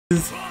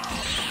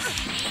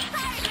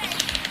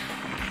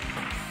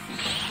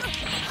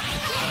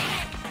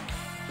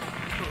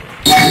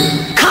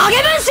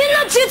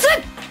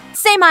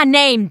Say my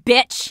name,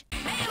 bitch.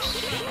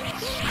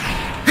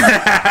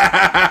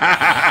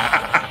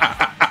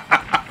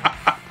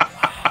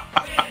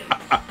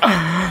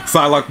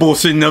 Psylocke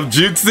bullshit no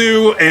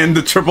jutsu and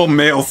the triple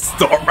male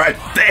star right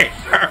there.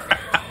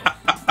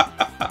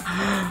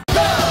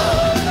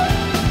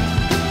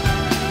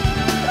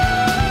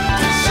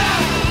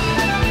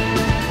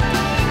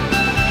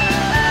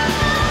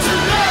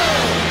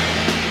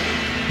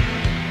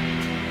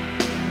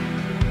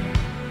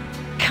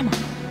 Come on,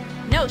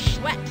 no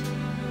sweat.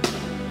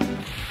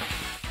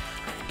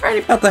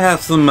 Alright, about to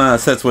have some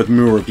sets with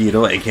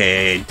Murabito,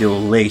 aka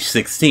Delay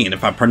 16,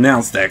 if I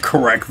pronounced that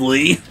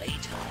correctly.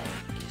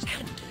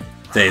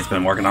 Today's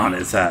been working on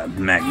his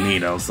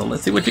Magneto, so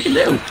let's see what you can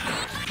do.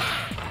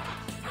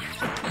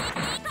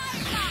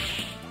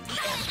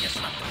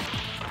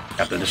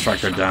 Got the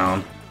Destructor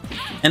down.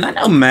 And I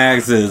know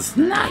Mags is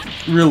not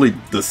really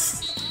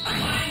this.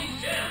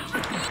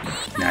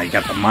 Now you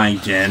got the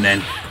Mind Gen,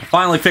 and I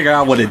finally figured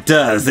out what it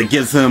does. It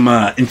gives him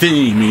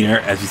Infinity Meter,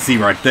 as you see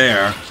right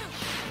there.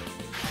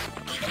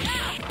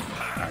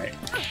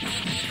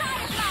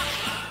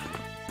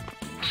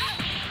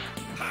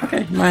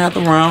 Okay, might have to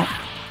round.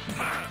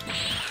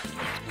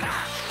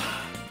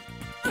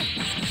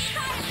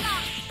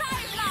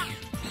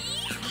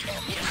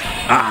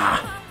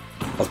 Ah!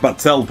 I was about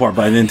to teleport,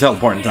 but I didn't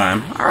teleport in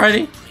time.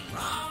 Alrighty.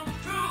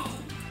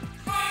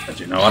 But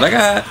you know what I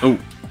got. Ooh.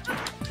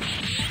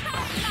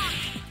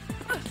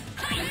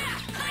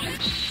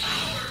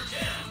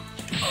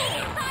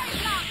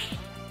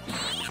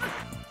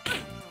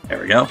 There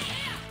we go.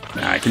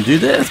 Now I can do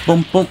this.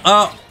 Boom, boom.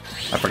 Oh!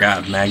 I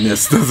forgot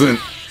Magnus doesn't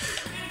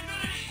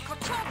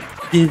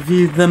give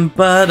you them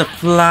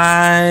butterflies.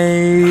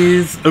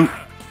 Oh.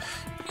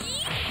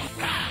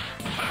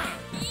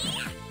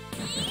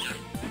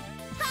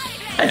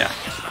 Yeah.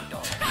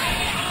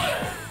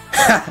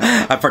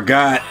 I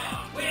forgot.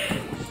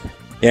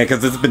 Yeah,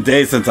 because it's been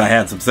days since I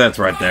had some sets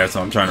right there,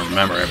 so I'm trying to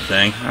remember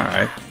everything.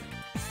 Alright.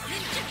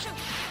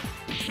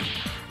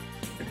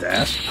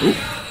 Dash. Ooh.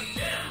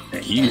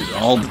 And he used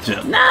all the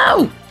gem.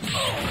 No!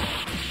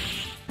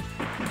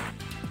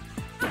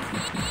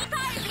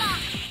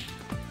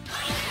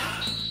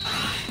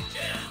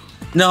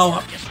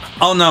 No.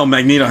 Oh no,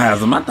 Magneto has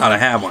them. I thought I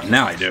had one.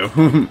 Now I do.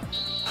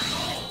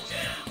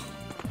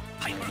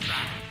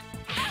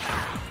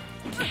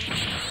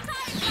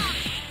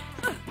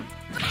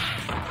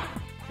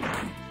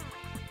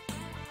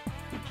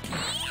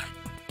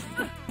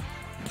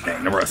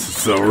 Dang, the rest is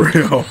so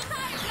real.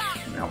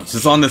 I was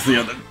just on this the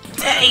other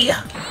day.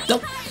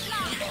 Don't.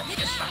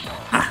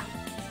 Ah.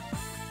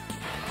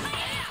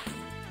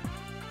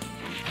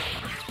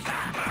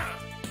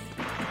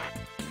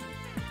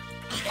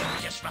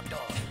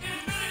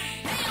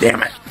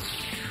 Damn it.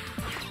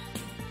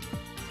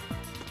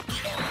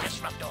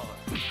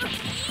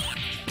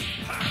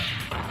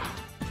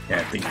 Yeah,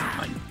 I think you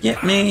might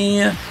get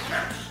me.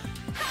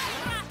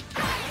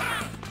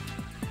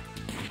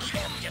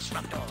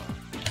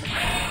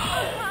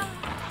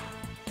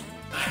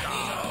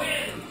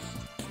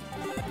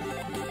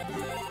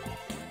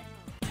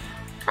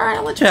 Alright,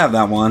 I'll let you have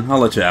that one. I'll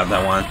let you have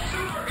that one.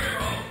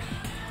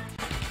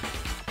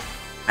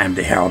 I'm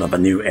the herald of a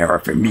new era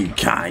for me,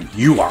 kind.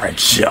 You are a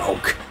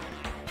joke.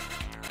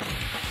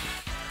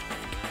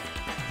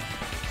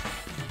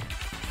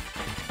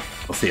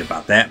 We'll see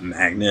about that,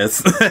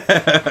 Magnus.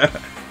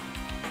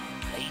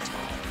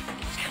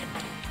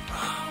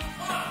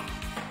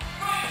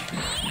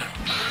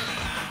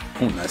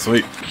 Oh, nice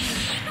sweep.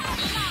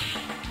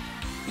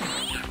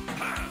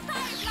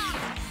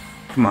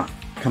 Come on,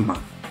 come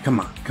on, come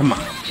on, come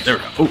on. There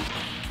we go. Oh,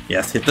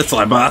 yes, hit the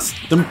Slide Blast.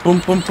 Boom, boom,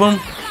 boom, boom.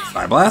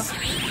 Slide Blast.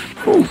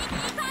 Ooh.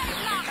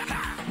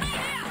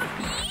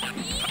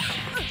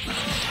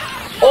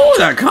 Oh,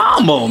 that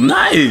combo,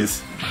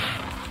 nice.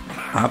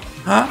 Hop,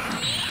 hop.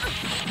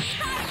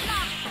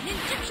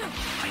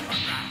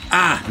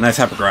 Ah, nice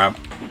hyper grab.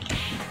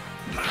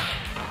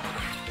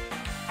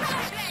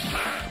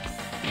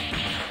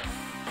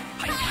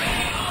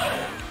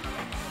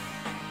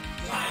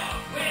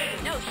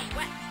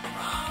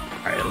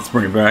 Alright, let's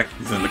bring it back.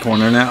 He's in the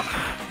corner now.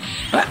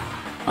 Ah,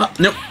 oh,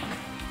 nope.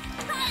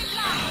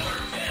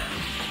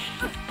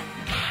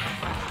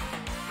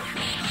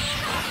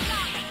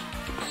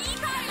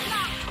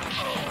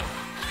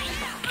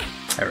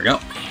 There we go.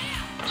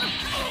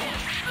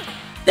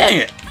 Dang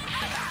it!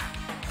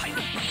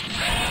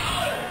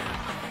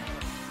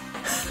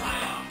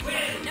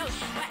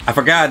 I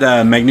forgot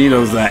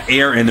Magneto's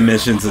air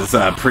intermissions is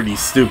pretty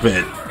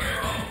stupid.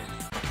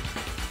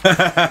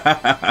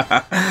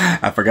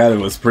 I forgot it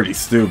was pretty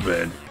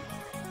stupid.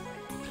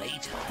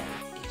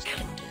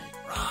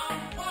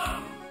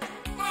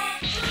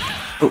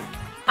 Oh.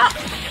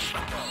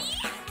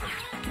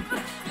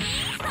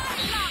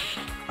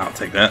 I'll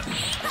take that.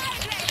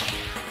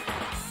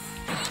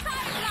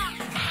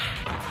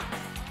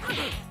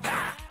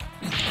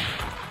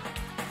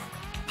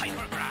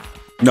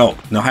 No,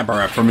 no hyper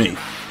rep for me.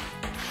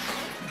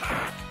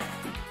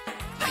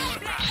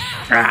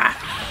 Ah.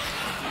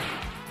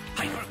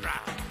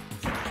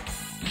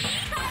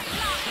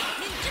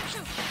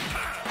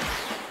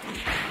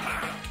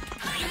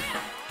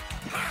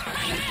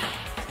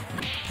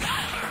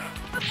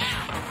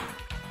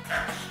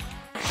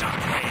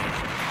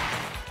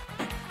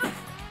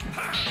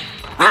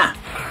 Ah.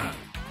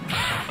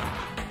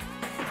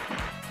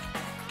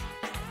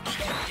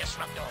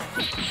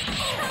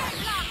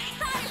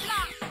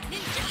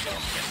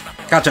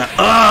 Gotcha.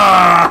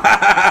 Ah!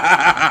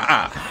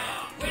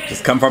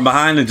 Just come from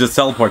behind and just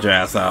teleport your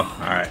ass out.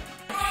 Alright.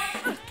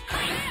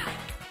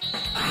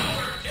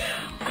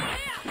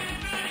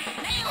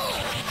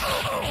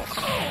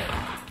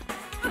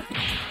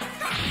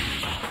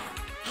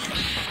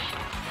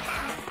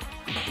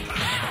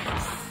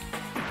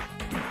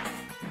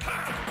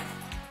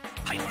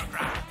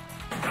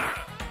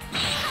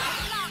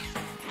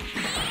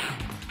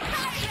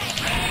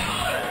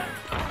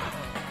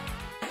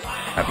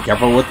 Be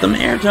careful with them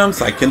air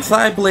jumps. I can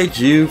side blade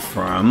you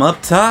from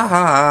up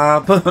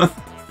top.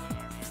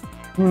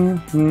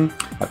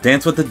 I've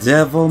danced with the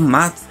devil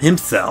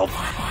himself.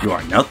 You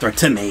are no threat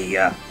to me,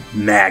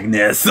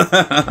 Magnus.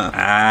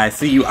 I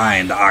see you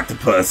eyeing the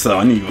octopus, so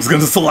I knew you was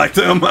going to select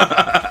him.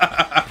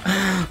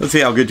 Let's see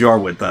how good you are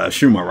with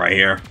Shuma right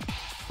here.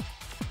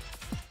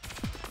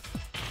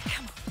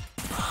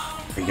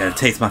 Are you going to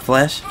taste my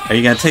flesh? Are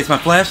you going to taste my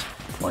flesh?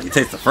 Well, you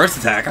taste the first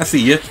attack. I see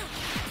you.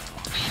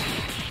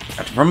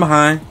 Got you from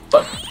behind.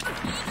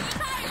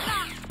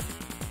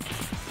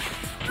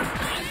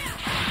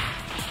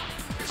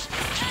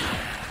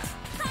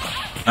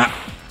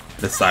 Ah,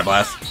 this side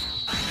blast.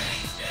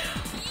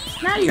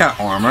 Now you got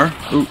armor.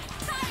 Ooh.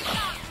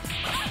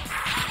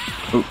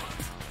 Ooh.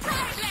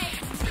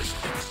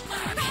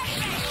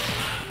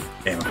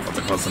 Damn, I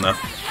wasn't close enough.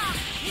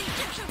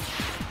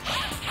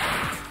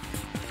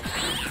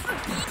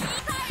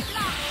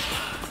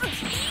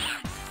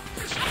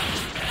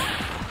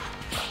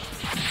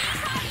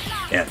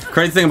 Yeah, the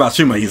crazy thing about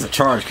Shuma, he's a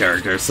charge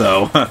character,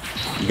 so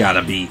you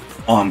gotta be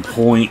on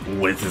point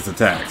with his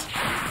attacks.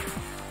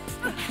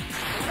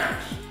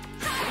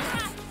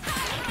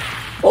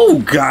 Oh,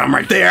 got him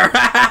right there!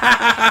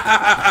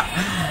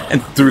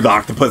 And threw the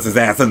octopus's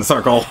ass in the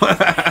circle.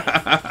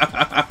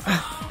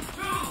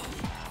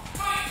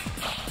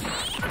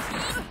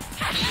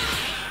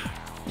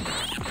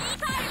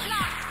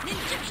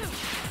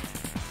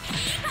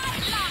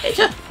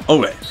 Oh,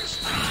 wait.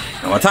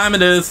 Know what time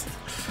it is?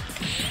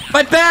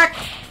 Fight back!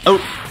 Oh,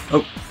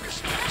 oh.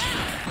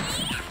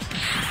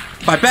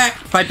 Fight back!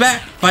 Fight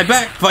back! Fight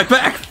back! Fight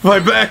back!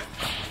 Fight back!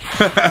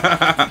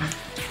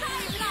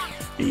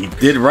 He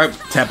did right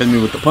tapping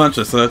me with the punch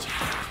as such.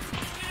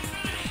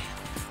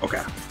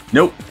 Okay.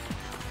 Nope.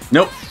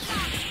 Nope.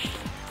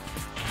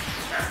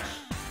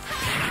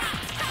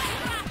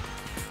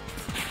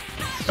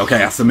 Okay,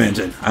 that's some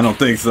engine. I don't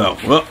think so.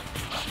 Well.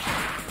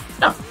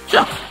 No,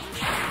 jump.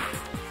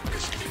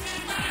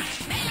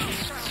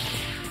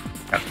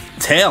 Got the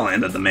tail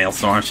end of the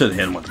Maelstrom. I should have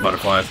hit him with the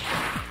butterflies.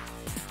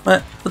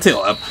 But let's heal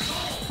up.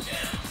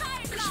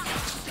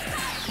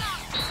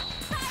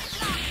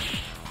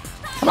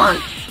 Come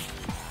on.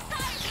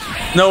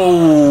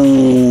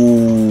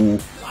 No.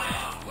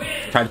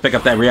 Try to pick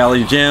up that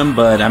reality gem,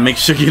 but I make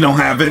sure you don't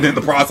have it in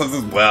the process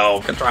as well.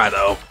 Good try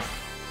though.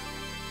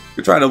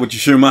 Good try though with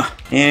your Shuma.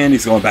 And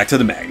he's going back to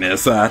the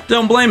Magnus.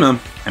 Don't blame him.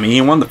 I mean, he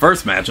won the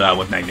first match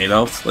with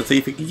Magneto. So let's see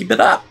if he can keep it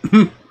up.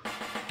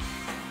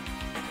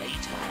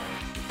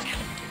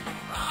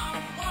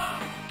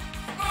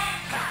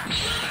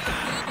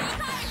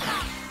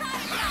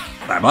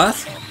 Side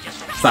blast.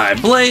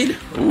 Side blade.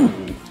 Ooh.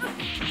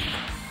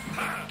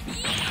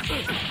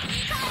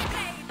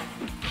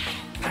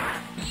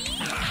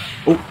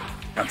 Oh,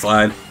 got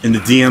slide into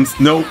DMs.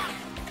 Nope.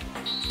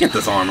 Get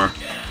this armor.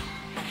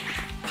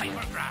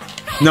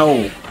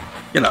 No.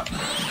 Get up.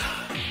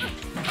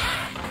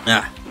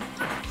 Ah.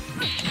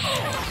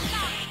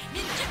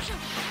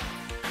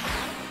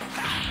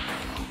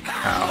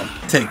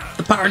 I'll take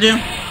the power gem.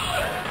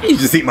 You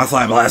just eat my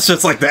slide blast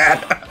just like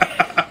that.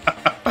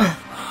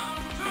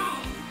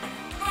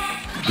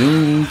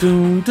 Doom,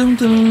 doom, doom,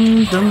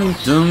 doom, doom,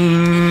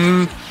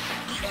 doom.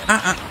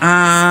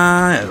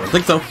 I don't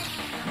think so.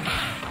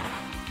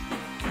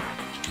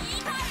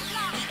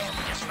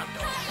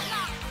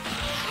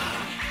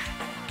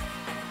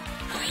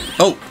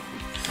 Oh!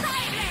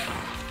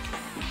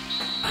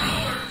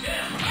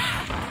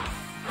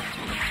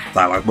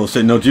 Psylocke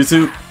bullshit, no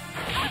jutsu.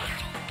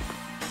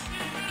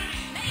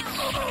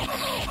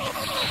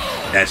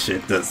 That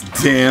shit does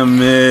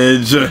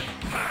damage.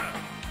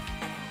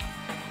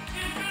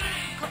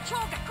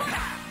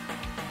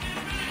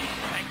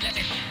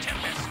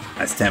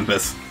 That's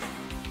Tempest.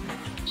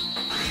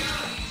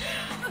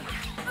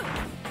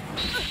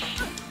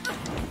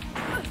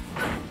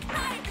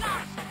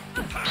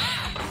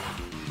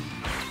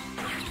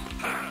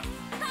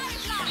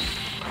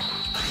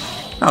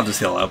 I'll just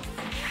heal up.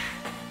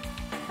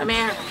 Come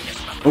here.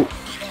 Oh.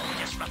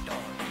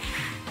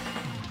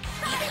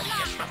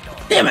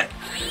 Damn it.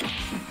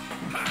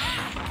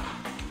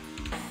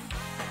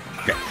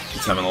 Okay,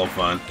 just having a little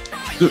fun.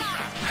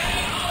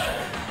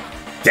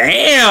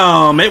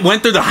 Damn! It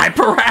went through the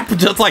hyper wrap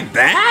just like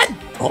that?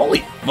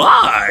 Holy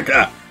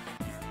fuck!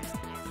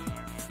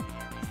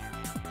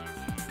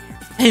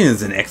 He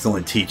is an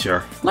excellent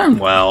teacher. Learn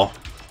well.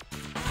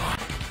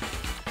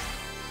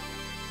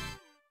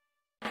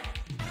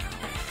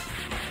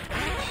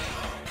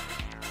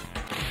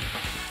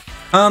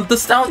 The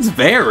stones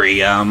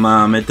vary.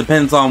 It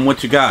depends on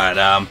what you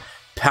got.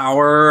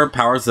 Power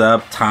powers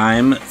up.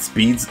 Time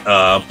speeds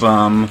up.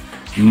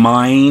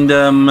 Mind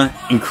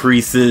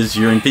increases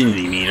your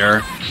infinity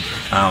meter.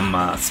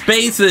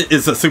 Space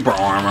is a super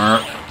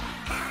armor.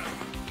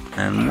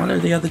 And what are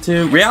the other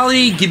two?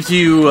 Reality gives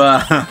you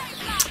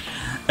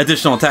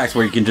additional attacks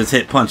where you can just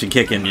hit punch and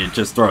kick and it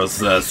just throws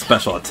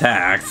special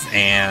attacks.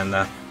 And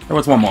there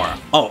was one more.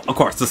 Oh, of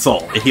course, the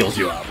soul. It heals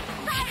you up.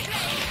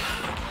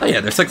 Oh yeah,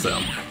 there's 6 of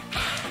them.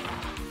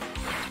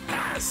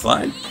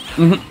 Slide.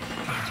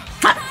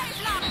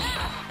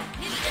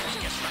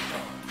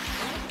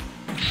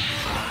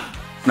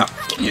 No,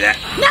 give me that.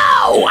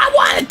 No, I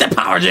wanted the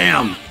power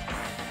jam.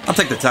 I'll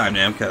take the time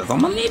jam because I'm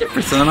gonna need it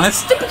for some of my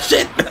stupid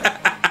shit.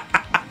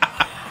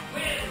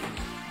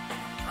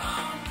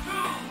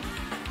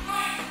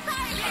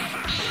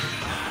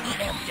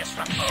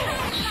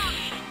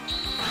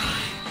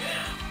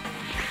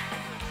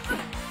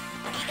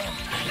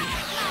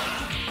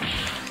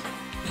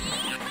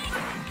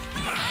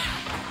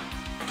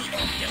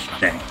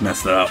 Dang,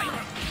 messed it up.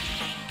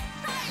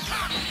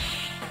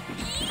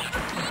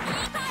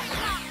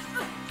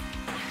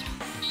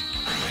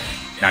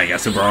 Now you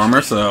got super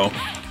armor, so...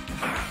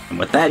 And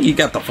with that, you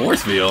got the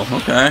force field.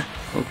 Okay,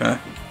 okay.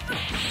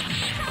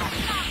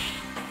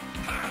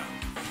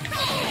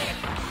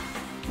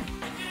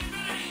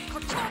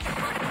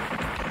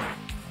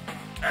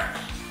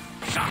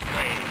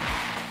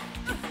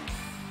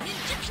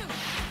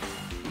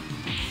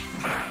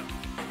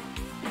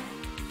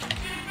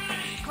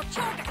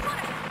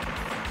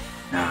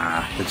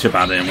 Nah, the chip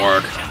out didn't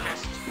work.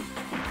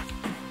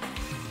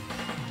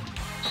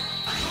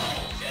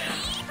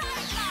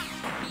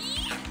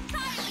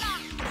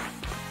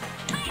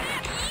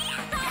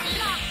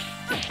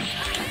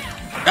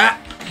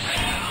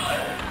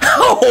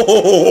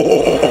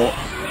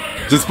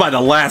 Just by the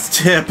last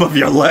tip of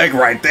your leg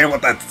right there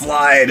with that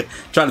slide.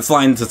 Trying to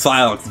slide into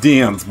Psylocke's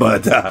DMs,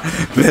 but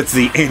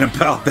Betsy ain't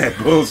about that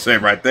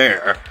bullshit right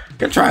there.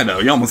 Good try though,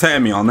 you almost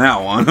had me on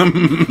that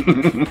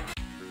one.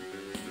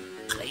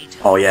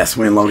 Oh yes,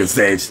 we're in Logan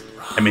stage.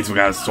 That means we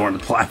gotta storm the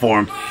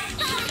platform.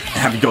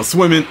 Have you go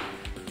swimming.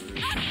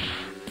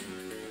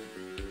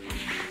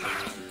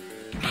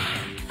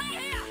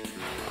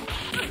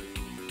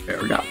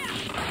 There we go.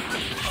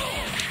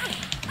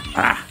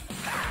 Ah.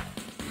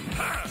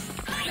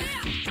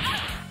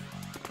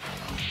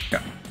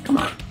 Come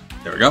on.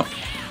 There we go.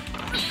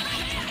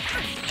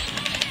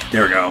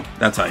 There we go.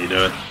 That's how you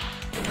do it.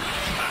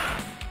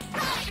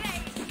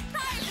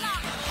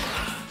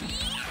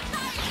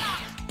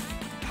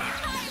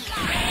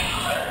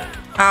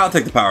 I'll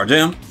take the power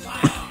gem.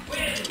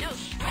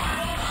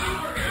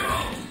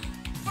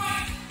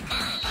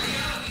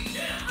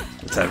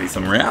 Let's have you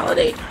some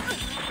reality.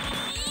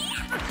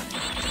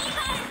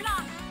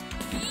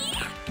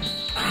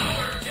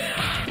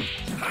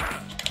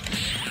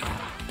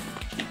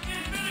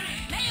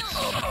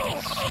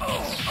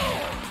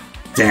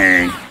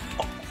 Dang.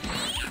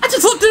 I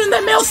just looked in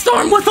that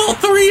maelstrom with all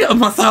 3 of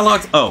my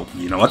Psylocks. Oh,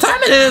 you know what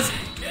time it is.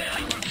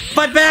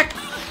 Fight back.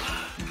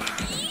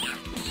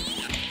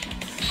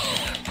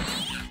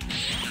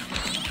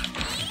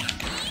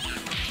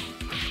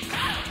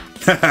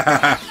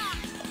 Now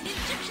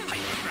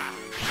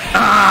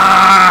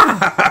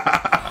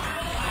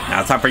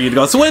it's time for you to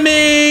go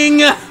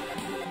swimming.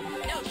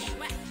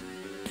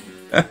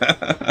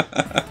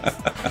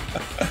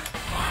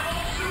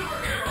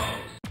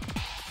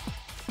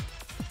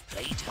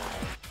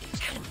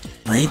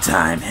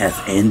 Playtime has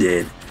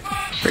ended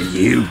for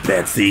you,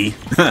 Betsy.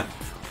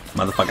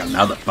 Motherfucker,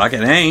 no the fuck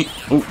it ain't.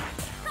 Ooh.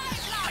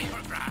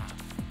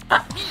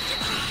 Ah.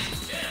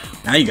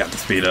 Now you got the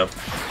speed up.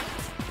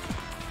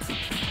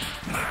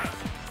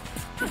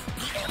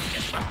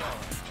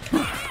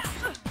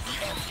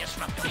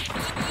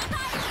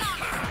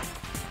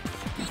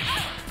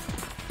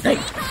 Hey.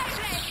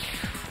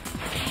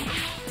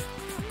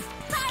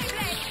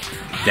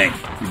 Dang,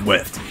 you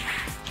whiffed.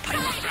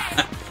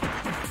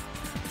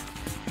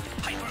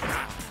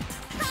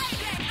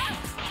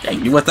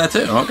 Dang, you whiffed that too,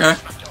 okay.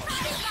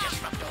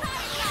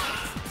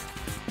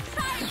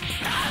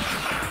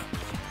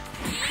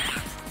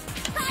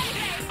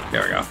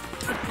 There we go.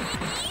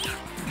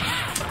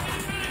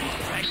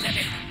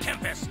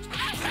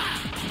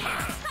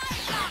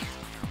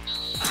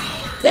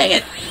 Dang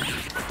it!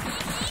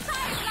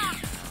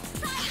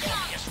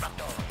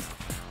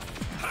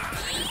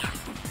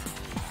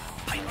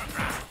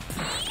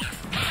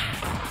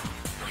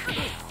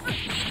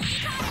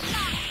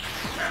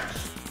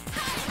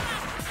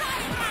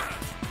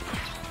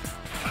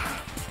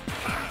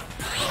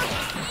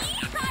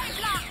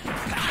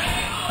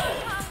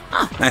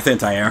 Nice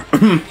anti-air.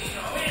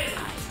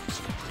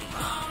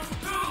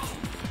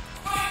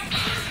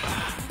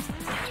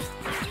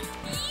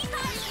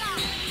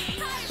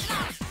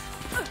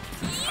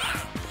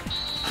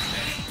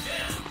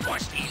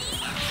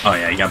 Oh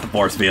yeah, you got the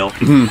force field.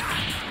 Can't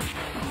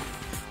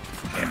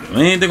do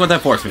anything with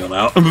that force field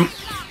out.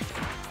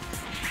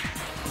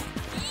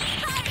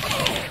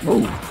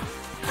 Ooh.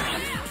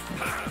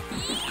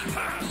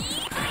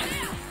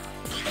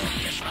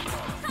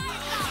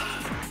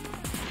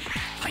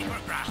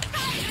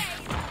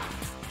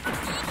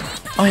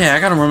 Oh yeah, I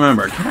gotta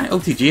remember. Can I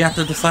OTG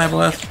after the Side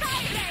Blast?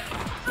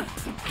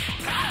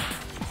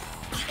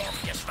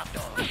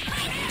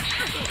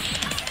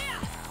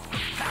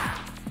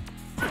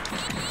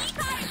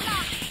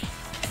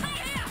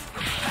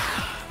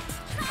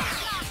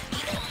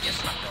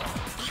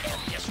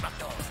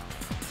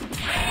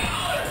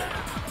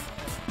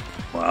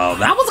 Well,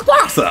 that was a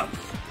cross-up.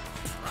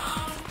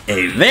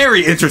 A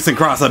very interesting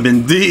cross-up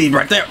indeed,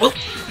 right there. Whoop.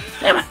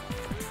 Damn it.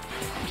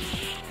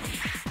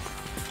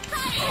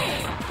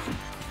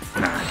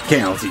 Nah,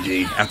 can't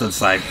LTG after the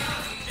side.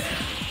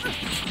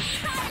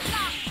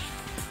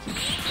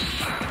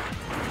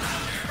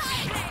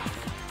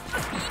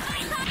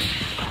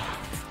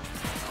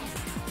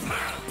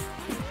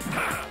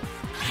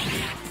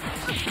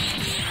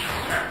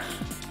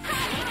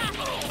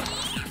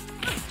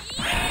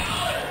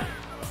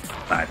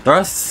 Side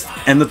thrust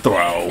and the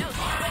throw.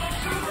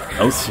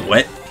 No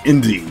sweat,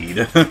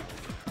 indeed.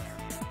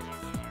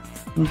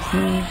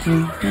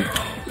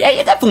 Yeah,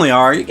 you definitely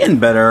are. You're getting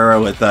better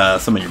with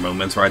some of your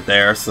movements right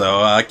there.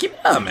 So keep it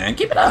up, man.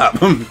 Keep it up.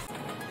 We're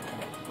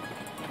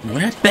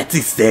at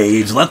BETSY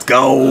stage. Let's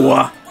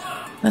go.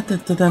 Dun,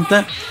 dun, dun,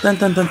 dun, dun,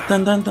 dun, dun,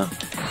 dun, dun, dun.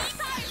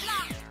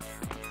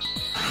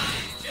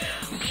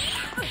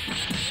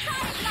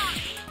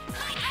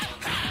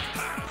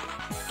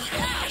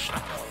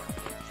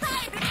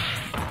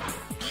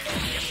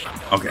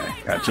 Okay,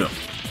 gotcha.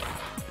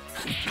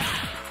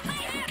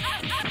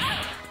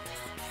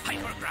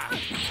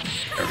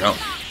 There we go.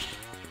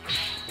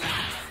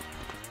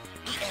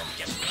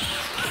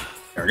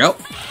 There we go.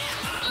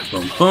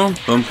 Boom, boom,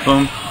 boom,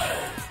 boom.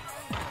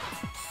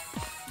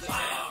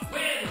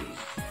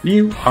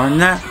 You are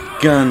not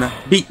gonna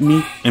beat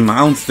me in my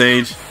own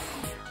stage.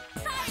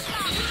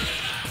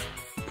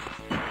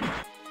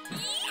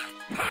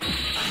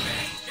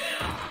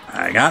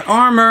 I got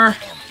armor.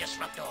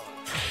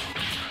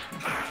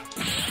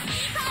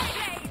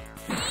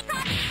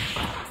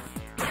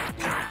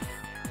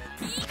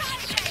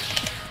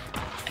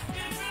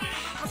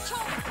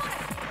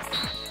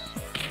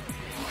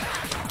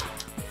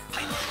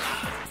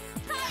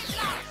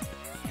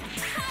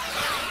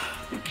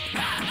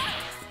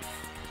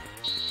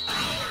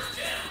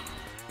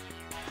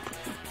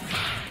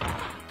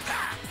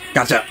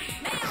 Gotcha.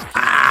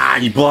 Ah,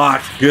 you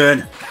blocked.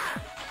 Good.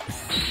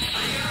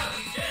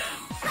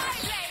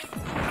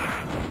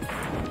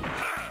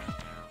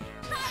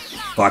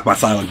 Blocked by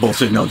Psylocke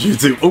bullshit, no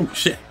jutsu. Oh,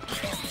 shit.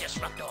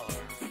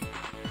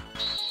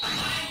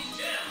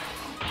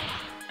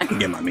 I can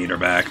get my meter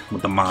back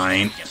with the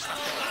mine.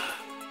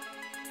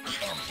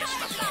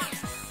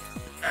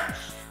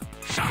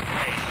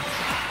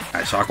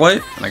 Alright,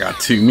 shockwave. And I got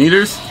 2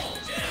 meters.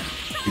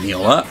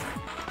 Heal up.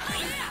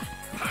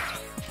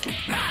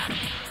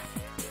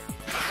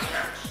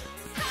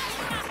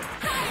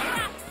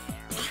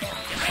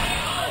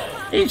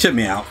 He chipped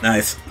me out.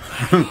 Nice.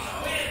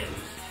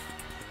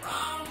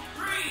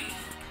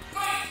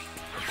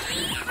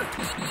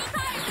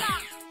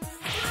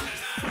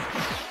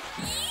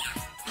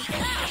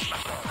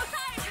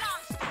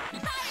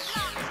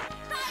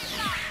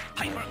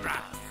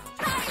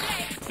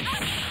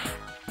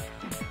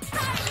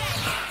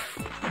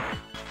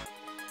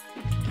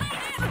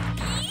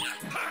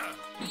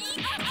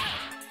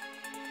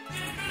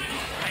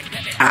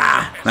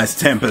 Ah, nice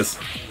Tempest.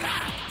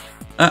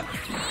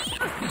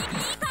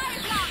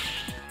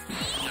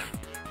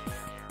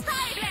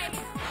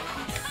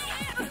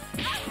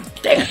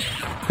 Dang it.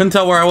 Couldn't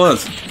tell where I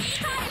was.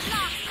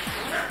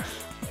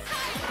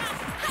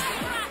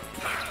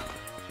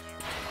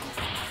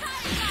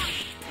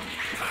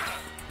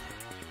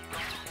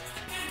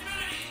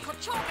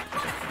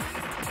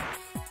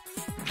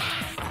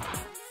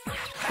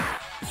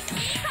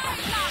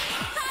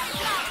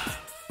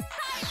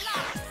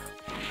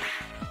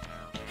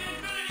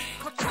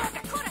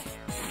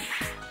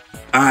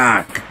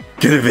 Ah,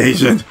 good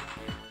evasion.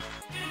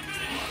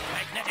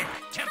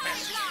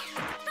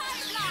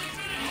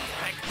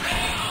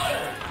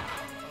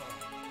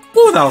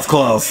 Ooh, that was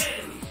close.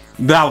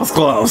 That was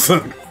close.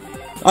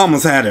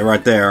 Almost had it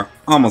right there.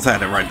 Almost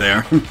had it right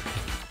there.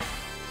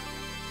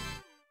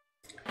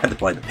 Had to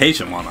play the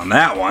patient one on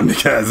that one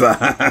because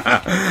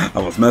I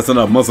was messing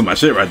up most of my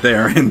shit right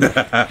there and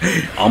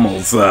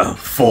almost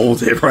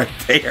folded right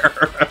there.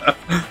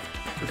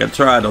 Good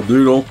tridle,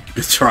 Doodle.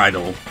 Good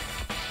tridle.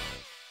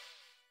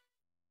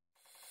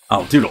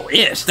 Oh,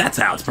 Doodle-ish. That's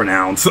how it's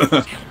pronounced.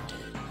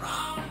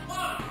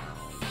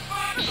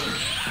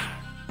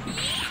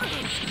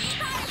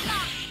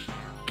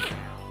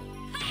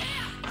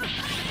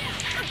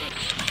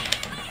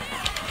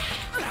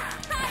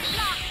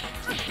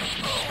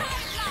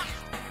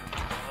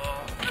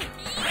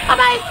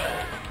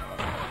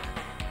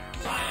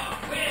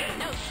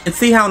 And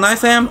see how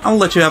nice I am? I'll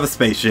let you have a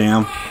space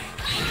jam.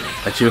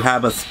 Let you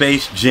have a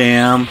space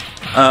jam.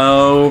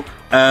 Oh,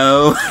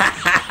 oh.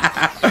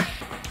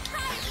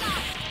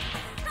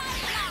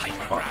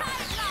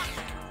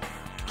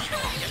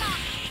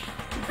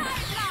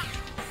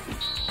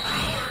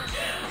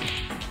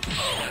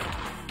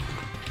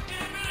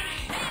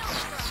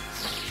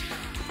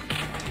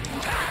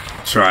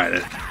 Tried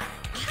it.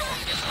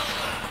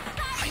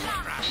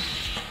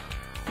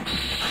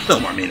 Still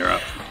more meter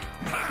up.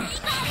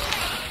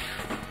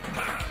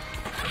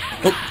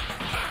 Oh,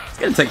 it's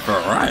gonna take for a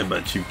ride,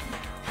 but you.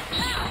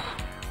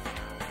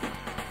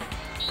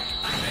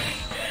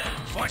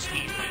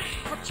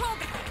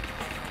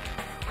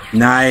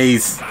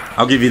 Nice.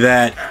 I'll give you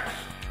that.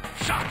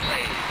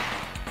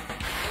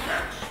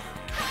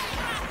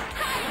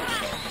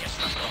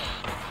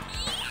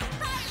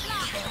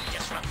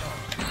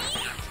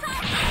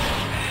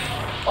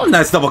 Oh,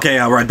 nice double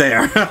KO right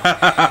there.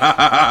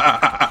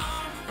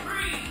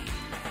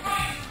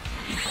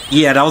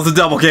 Yeah, that was a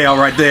double KO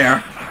right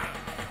there.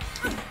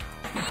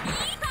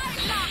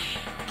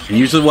 And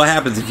usually what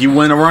happens if you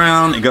win a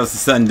round, it goes to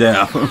sudden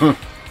death. I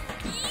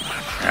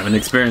haven't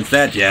experienced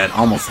that yet.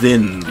 Almost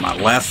did in my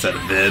last set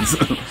of vids.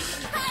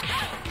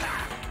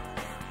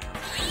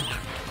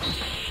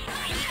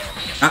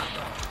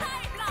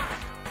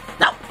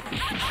 No.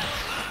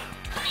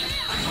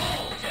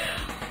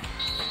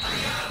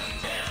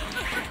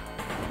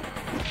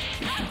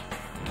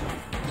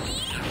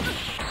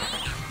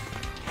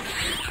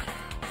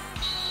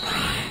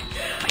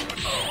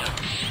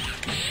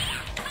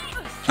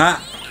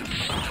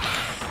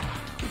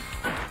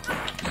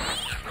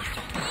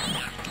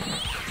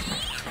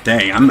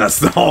 Dang, I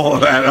messed all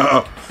of that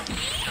up.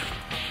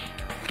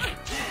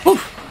 Whew.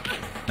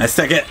 Nice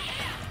ticket.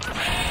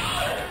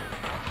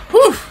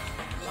 Whew.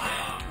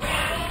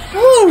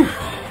 Woo.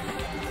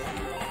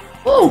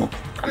 Woo.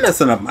 I'm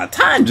messing up my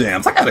time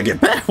jams. I gotta get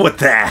better with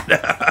that.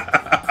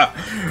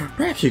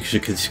 Perhaps you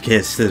should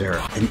consider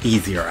an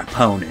easier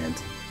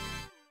opponent.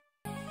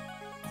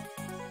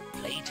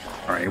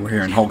 Alright, we're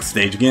here in Hulk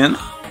stage again.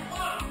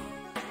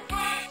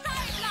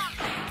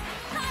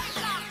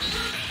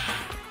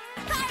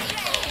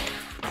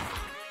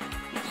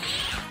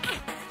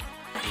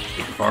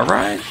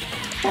 Alright.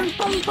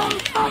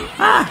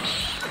 Ah!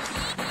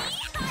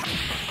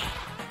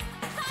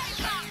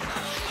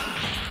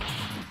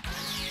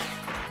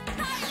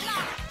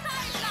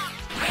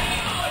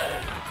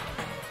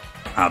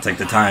 I'll take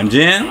the time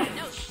gem.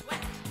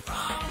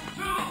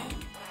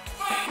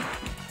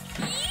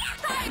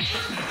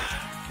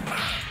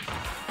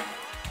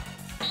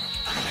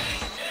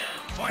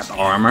 Got the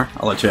armor.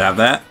 I'll let you have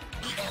that.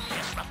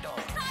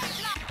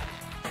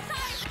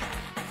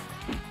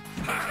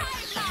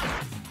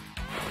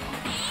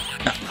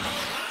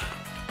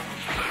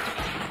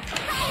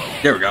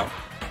 There we go.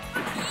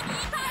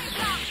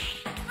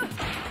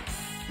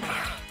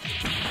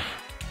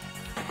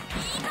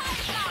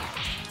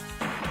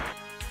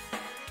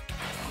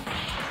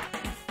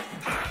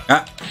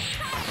 Ah.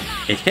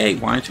 Hey,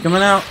 why aren't you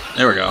coming out?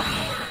 There we go.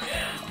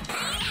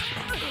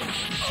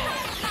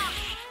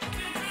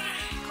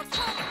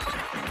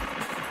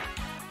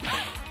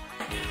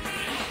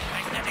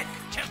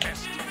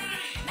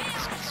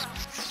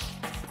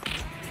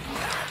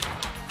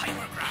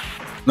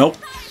 Nope.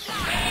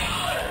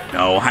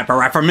 No hyper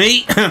rap for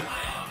me.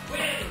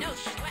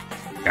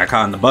 Got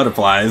caught in the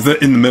butterflies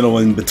in the middle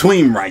in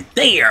between right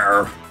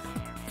there.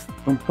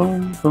 Boom,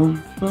 boom,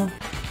 boom, boom.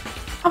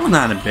 I will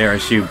not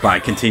embarrass you by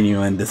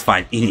continuing this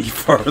fight any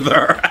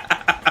further.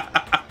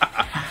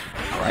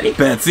 Alrighty,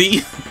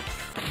 Betsy.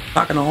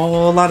 Talking a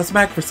whole lot of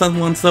smack for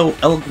someone so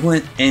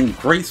eloquent and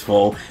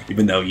graceful,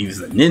 even though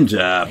he's a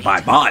ninja by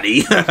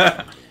body.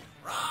 Alright,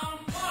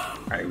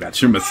 we got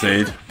Shuma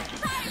stage.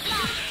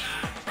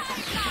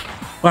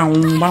 Boom,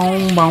 boom,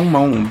 boom, boom,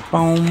 boom,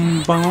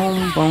 boom, boom,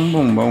 boom,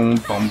 boom, boom,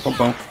 boom,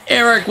 boom.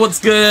 Eric, what's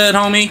good,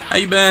 homie? How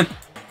you been?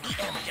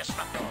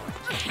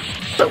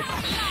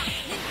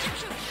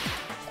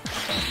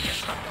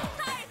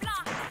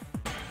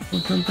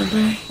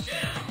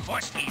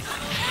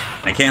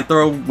 I can't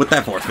throw with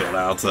that force field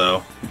out,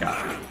 so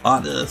got a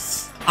lot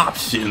of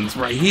options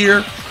right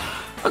here.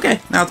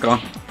 Okay, now it's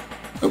gone.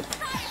 Oh.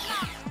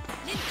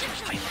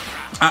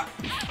 Ah.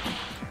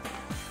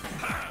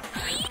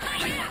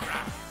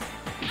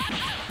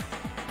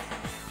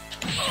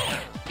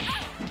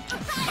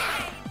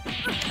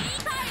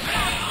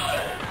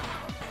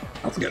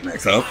 That's a good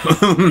mix up.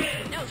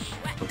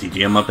 We'll TG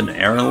him up in the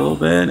air a little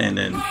bit, and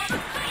then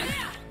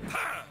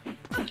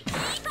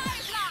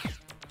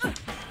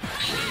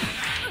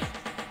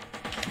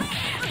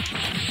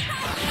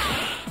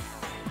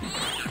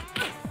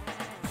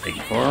take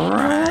it for a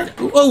ride.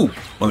 Ooh, oh,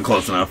 wasn't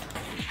close enough.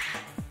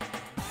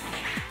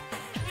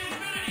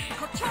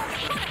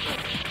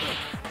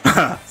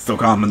 Still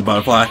calm in the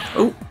butterfly.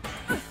 Oh,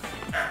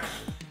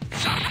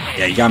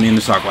 yeah, you got me in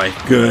the shockwave.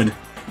 Good.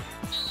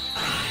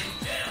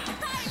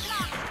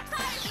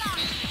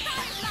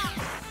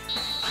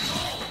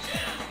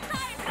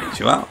 Get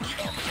you out.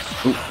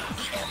 Ooh.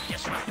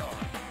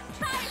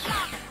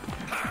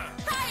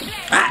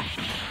 Ah.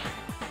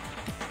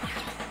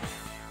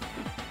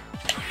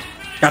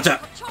 Gotcha.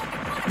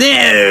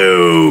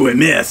 No, it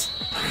missed.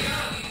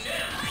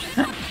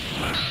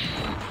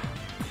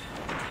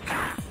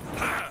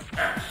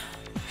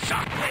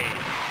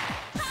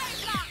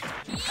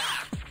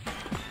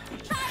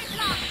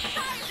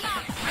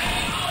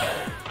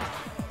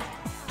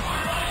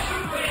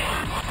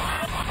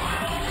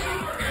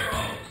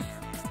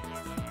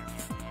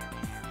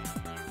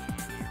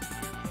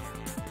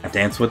 I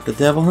dance with the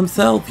devil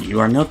himself. You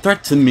are no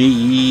threat to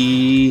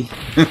me.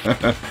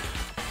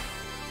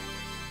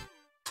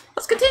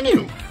 Let's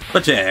continue.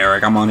 But yeah,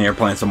 Eric, I'm on here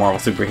playing some Marvel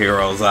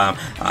superheroes.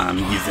 I'm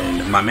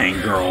using my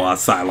main girl,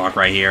 Psylocke,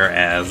 right here,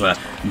 as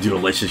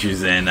Dualicious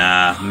using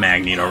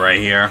Magneto right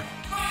here.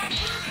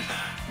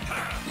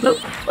 Boop,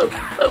 boop,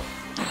 boop.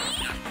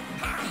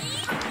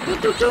 Boop,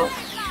 boop, boop.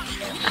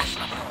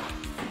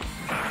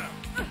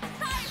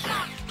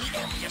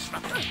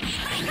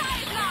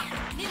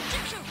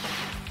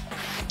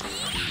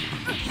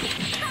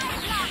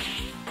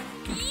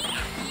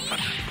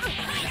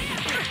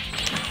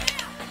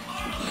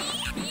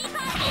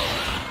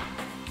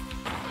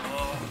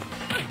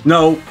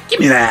 No,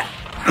 give me that.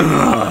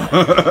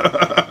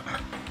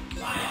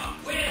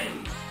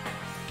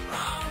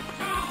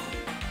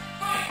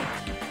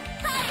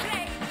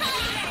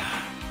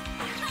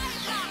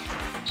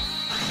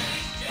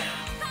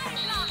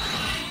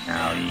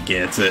 Now you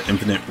get to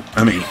infinite.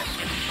 I mean,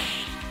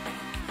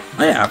 oh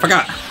yeah, I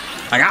forgot.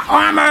 I got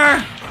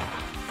armor.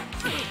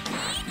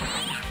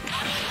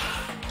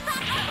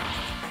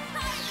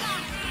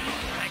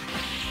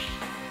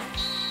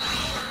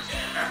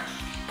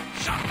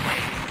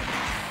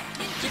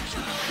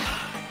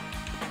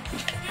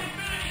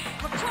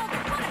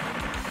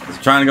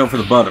 Trying to go for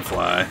the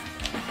butterfly.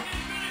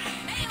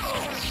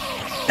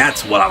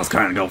 That's what I was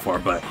trying to go for,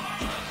 but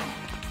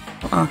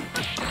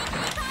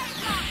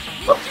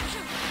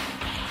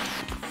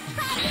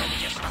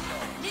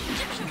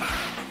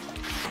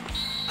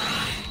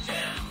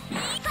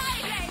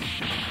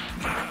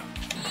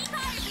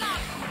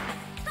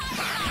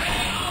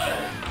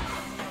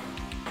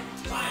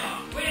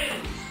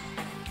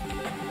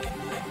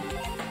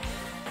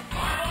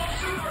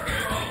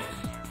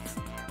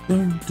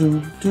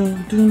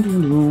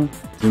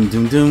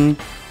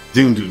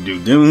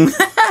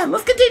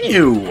Let's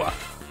continue.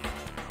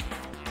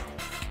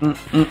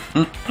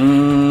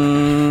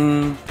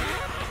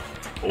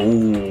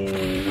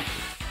 Oh,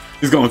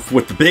 he's going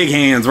with the big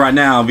hands right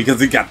now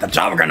because he got the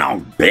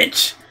juggernaut,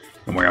 bitch.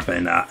 And we're up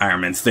in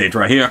Iron Man stage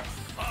right here.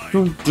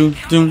 Oh,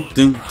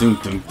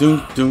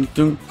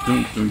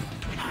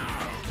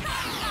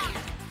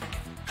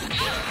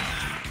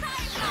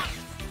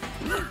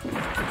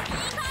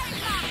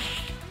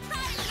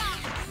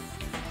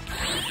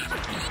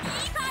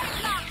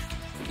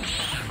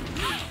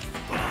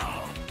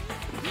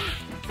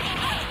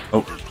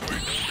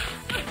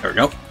 there we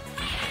go.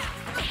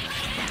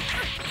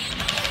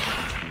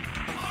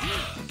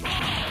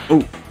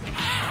 Oh.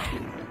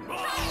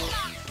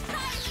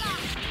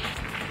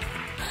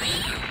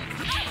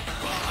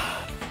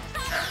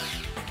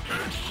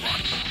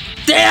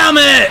 Damn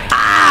it!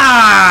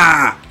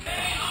 Ah!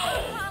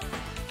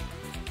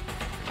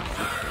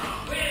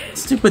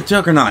 Stupid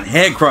Juggernaut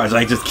head crush.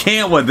 I just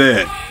can't with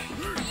it.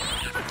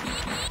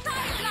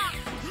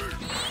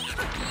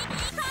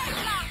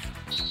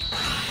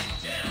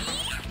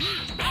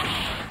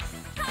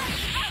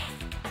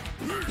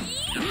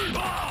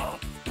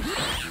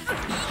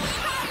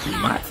 You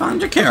might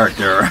find your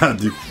character.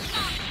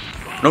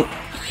 Nope.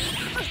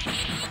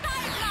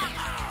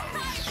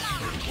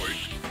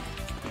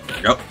 There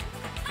we go.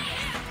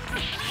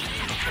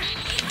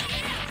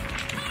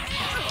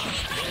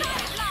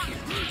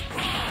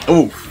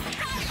 Oh.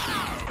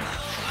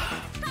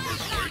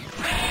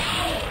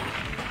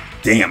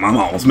 Damn, I'm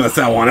almost messed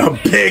that one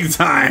up big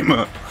time.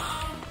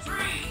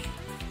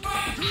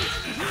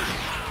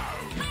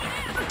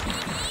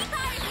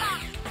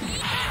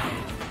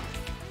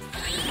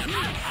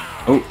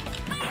 Oh.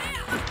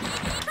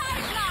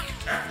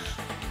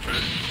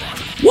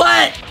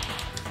 What?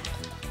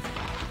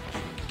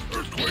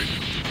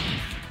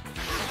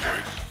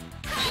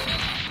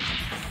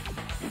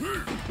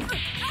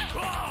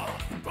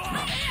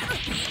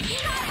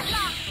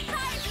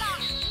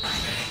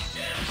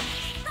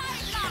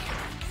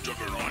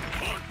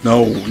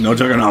 No, no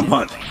Juggernaut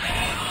punch.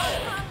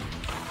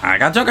 I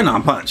got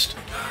Juggernaut punched.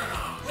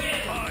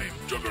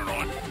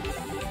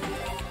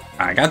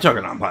 I got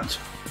Juggernaut punch.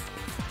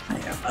 I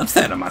am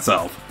upset at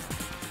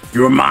myself.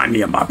 You remind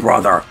me of my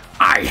brother.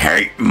 I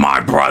hate my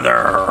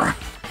brother.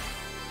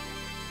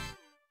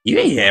 You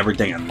hate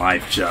everything in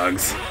life,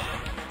 Jugs.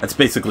 That's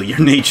basically your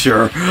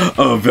nature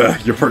of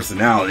your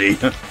personality.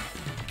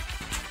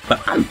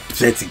 But I'm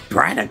BETSY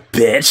BRADDOCK,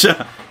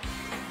 bitch.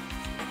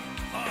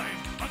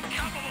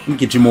 Let me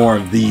get you more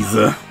of these.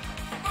 Oh.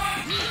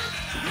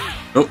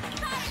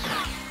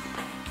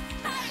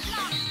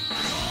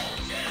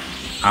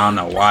 I don't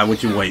know. Why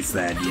would you waste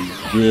that? You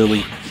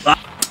really... I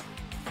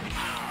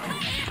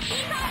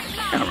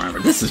don't remember.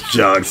 This is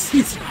Jugs.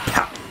 He's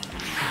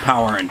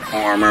power and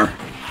armor.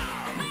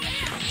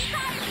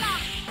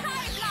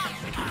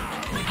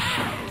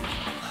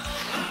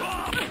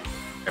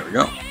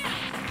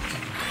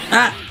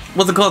 Ah!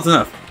 Wasn't close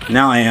enough.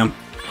 Now I am.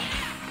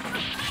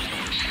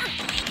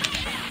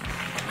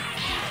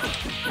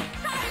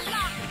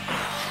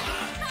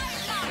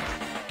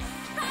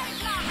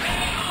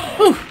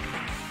 Whew.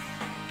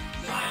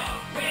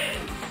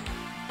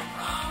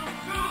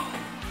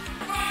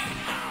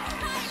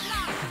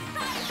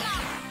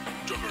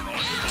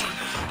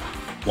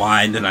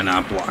 Why did I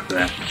not block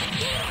that?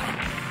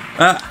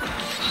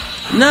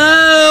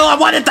 No! I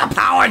wanted the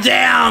power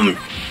jam!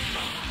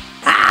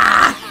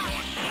 Ah!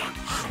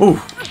 Ooh.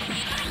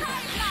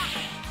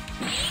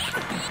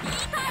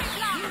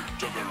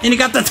 And he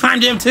got the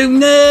time jam too!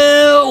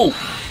 No!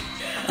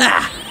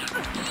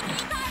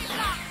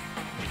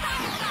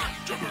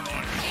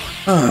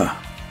 Ah!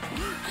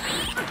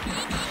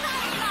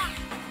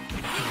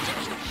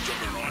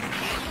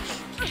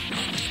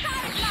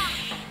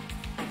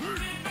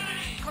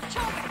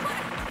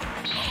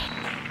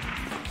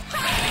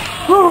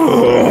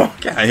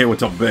 Get out of here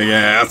with your big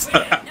ass.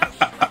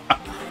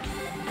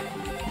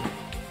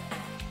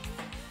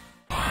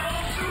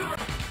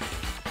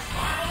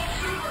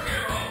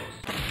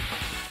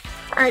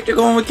 Alright, you're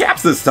going with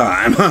Caps this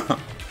time.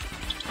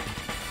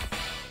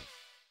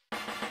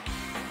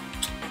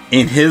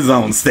 In his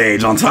own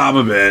stage on top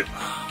of it.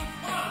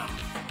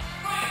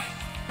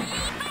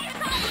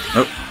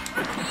 Oh.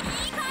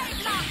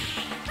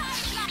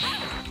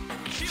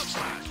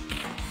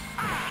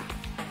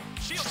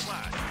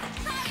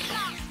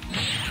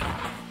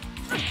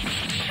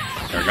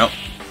 There we go.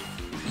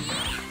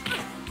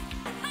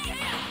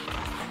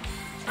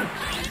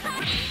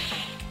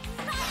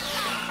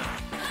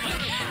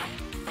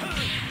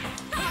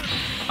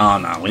 Oh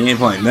no, we ain't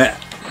playing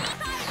that.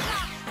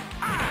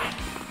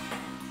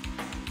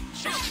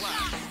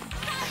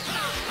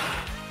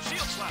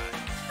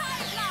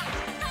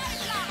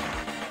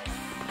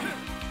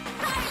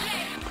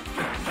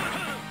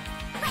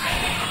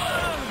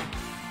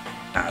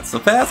 Not so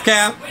fast,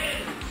 Cap.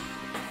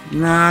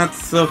 Not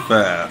so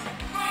fast.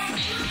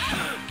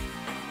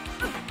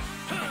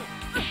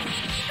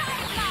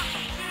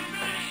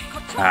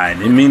 I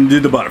didn't mean to do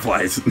the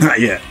butterflies.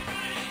 Not yet.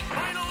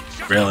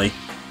 Really?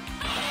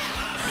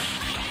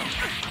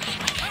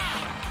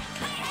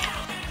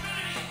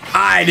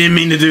 I didn't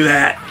mean to do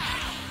that.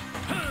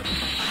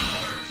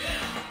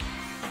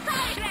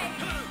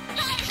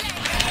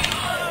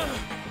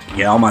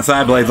 Get all my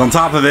side blades on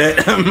top of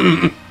it.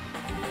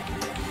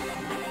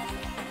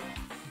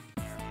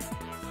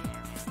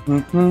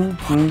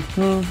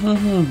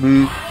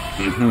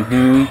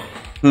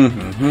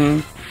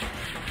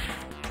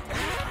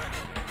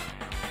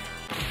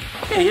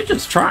 Yeah, you're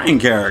just trying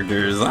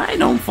characters. I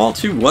don't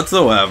fault you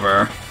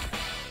whatsoever.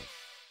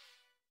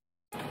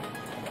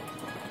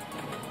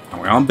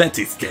 We're on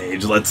BETSY's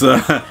stage. Let's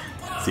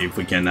see if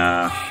we can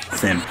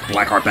send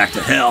Blackheart back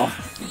to hell.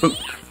 Oop.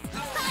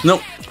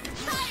 Nope.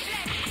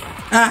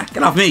 Ah,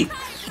 get off me.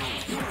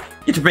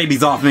 Get your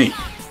babies off me.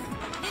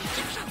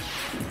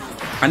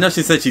 I know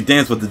she said she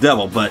danced with the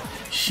devil, but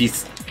she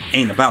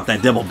ain't about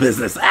that devil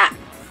business. Ah!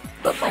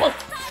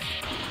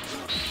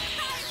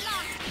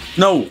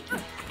 No!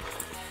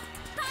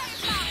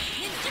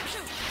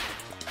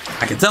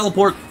 I can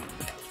teleport.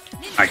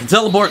 I can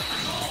teleport.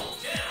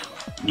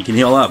 You can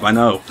heal up, I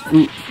know.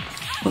 Ooh.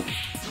 Oh.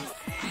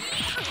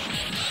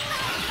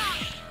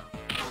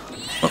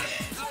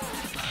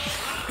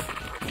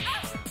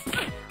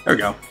 There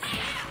we go.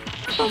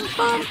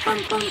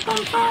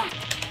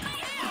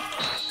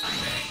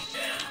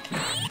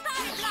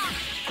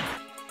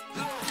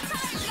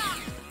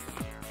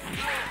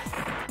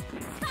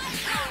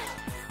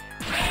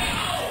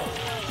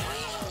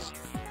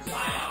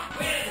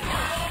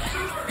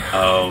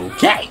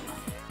 Okay.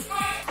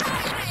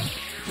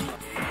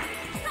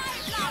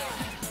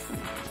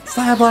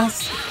 Side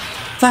blast.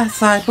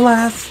 Side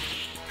blast.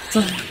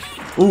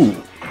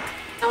 Ooh.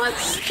 Now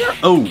let's go.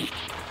 Oh.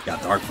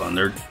 Got Dark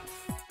Thundered.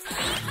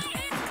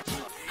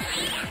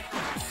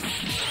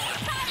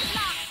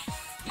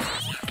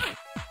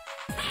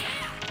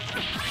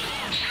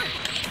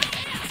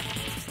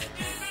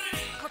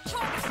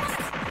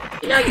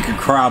 You know you can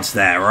crouch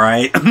that,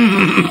 right?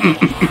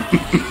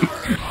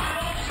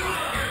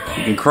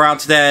 You can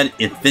crouch that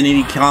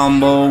infinity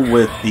combo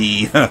with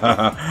the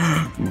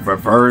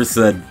reverse,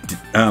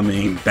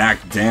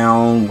 back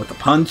down with the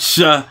punch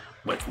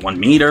with 1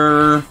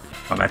 meter.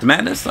 Come back to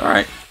Madness,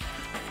 alright.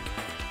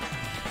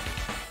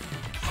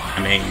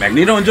 I mean,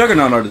 Magneto and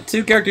Juggernaut are the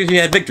 2 characters you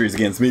had victories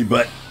against me,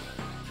 but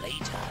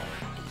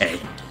hey,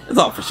 it's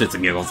all for shits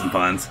and giggles and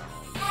funs.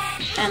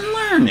 And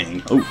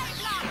learning. Oh,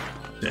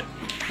 shit.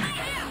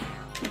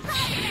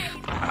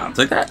 I'll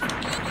take that.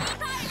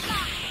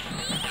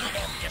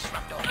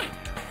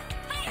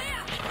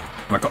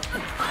 Marco.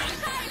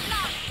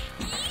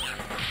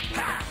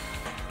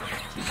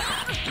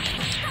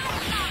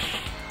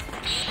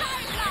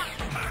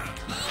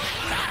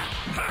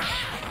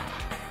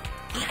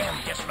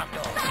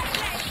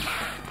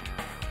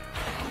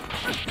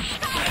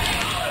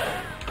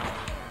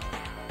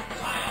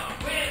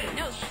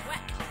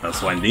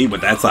 That's why indeed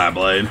with that side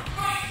blade.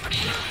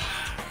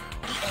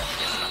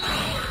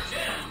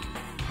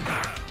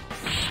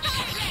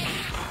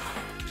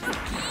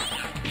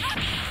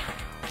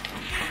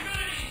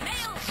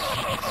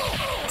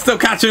 Still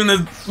caught you in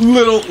the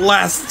little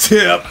last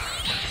tip.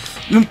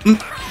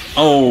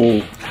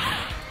 Oh.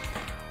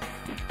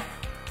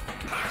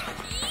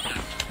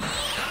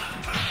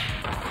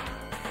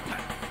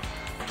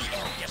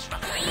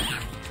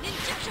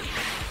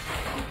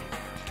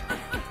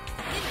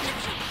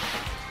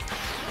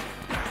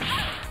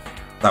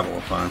 That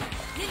was fun.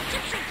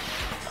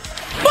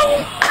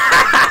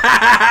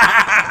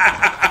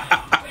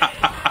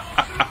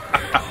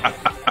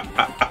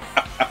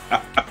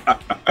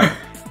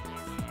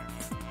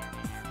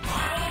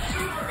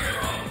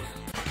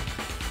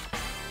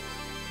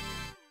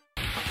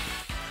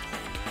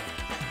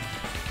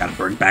 Gotta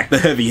bring back the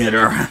heavy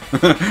hitter.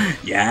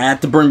 You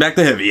had to bring back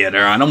the heavy hitter.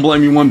 I don't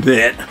blame you one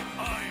bit.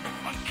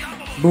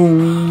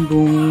 Boom,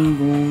 boom,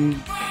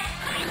 boom.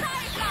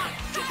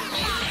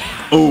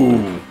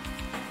 Oh.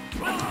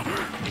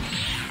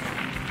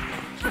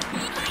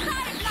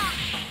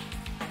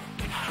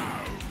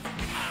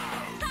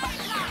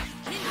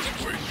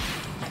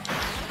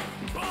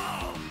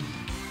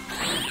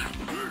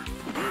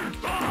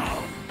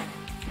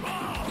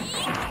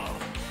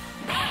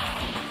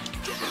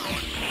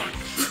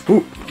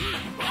 Ooh.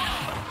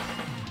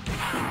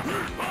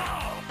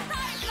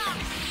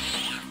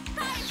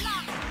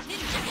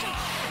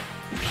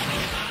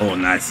 Oh,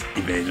 nice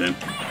evasion.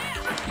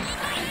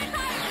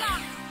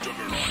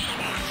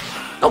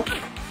 Oh.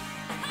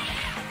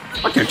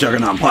 Look at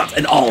Juggernaut pots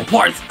and all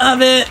parts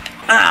of it.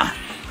 Ah.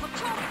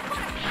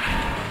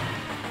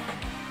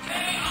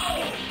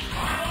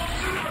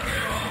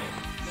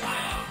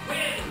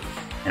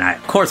 And I,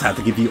 of course, have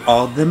to give you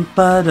all them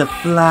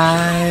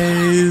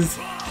butterflies.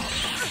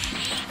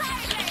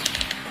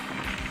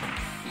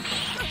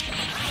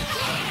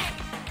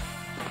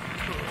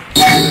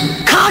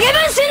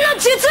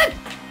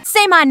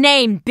 Say my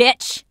name,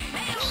 bitch!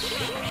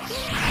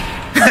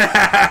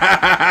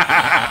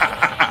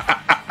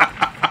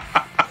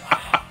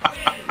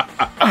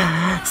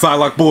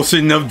 Psylocke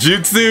bullshit no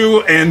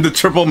jutsu and the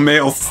triple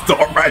male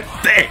star right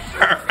there.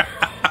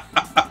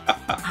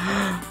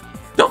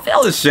 Don't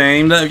feel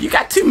ashamed. You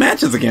got 2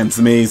 matches against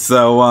me,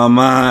 so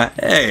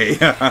hey.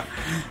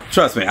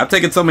 Trust me, I've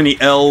taken so many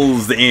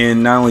L's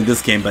in not only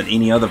this game, but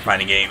any other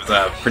fighting games.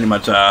 Pretty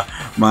much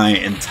my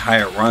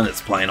entire run is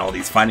playing all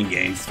these fighting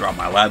games throughout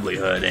my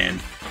livelihood,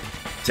 and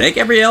take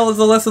every L as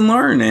a lesson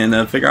learned,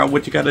 and figure out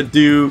what you gotta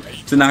do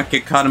to not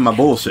get caught in my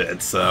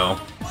bullshit, so...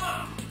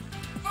 I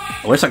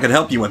wish I could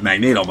help you with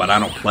Magneto, but I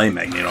don't play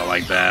Magneto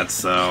like that,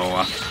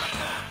 so...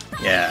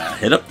 yeah,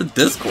 hit up the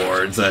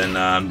Discords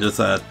and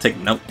just take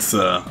notes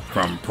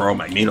from pro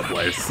Magneto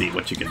players to see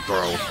what you can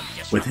throw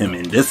with him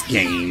in this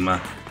game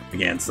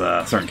against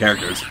certain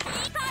characters.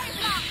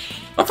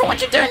 But for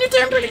what you're doing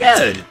pretty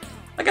good.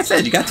 Like I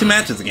said, you got 2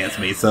 matches against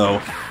me, so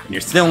and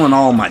you're stealing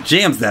all my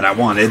gems that I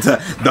wanted,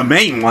 the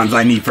main ones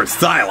I need for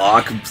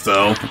Psylocke,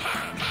 so...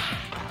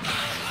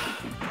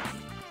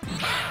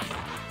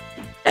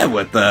 yeah,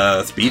 with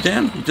Speed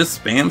Gem, you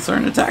just spam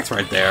certain attacks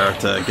right there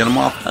to get them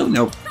off. Oh,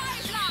 no.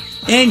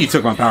 And you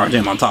took my Power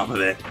Gem on top of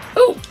it.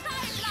 Ooh!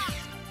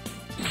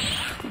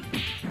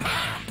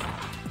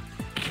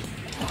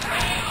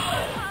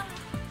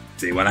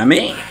 See what I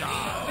mean?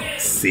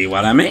 See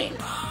what I mean?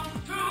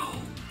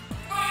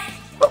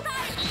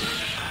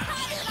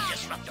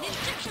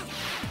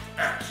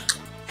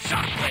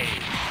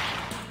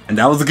 And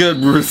that was a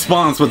good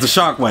response with the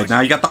Shockwave. Now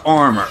you got the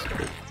armor.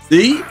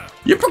 See?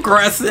 You're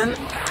progressing.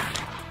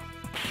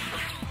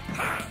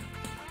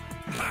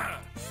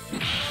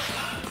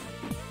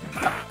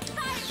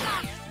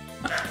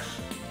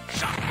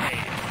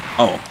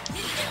 Oh.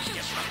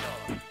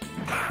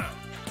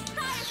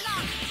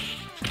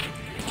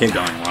 Keep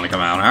going. You want to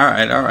come out?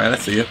 Alright, alright. I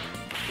see you.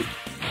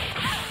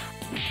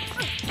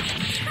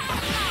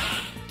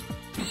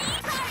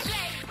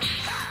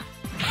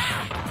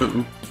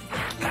 Ooh.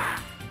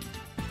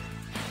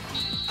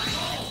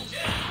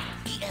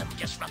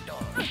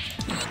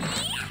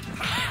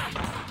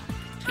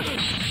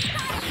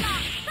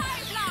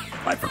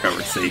 Life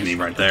recovery saved me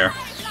right there.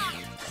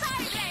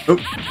 Oop.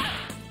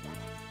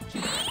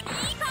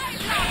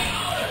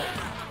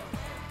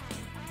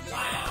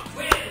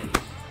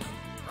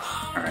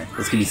 Alright,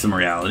 let's give you some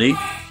reality.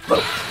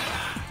 Whoa.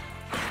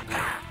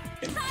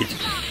 Get you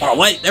far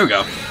away. There we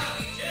go.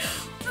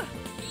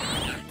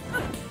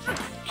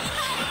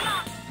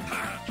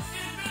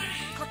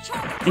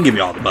 And give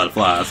you all the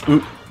butterflies.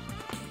 Oop.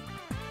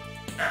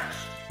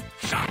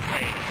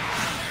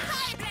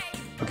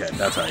 Okay,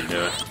 that's how you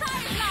do it.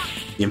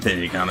 The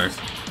infinity counters.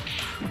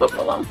 But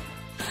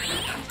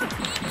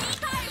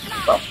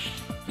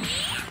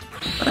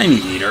I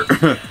need meter.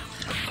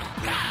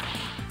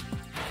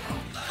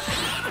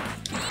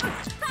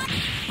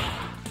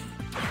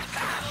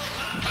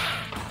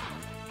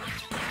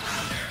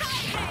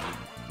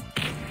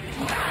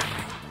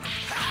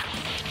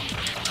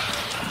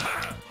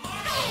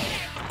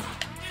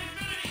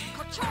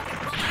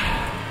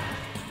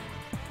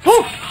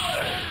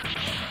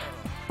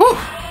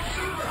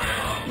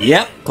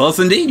 Yep, close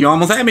indeed. You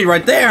almost had me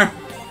right there.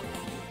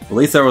 At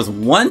least there was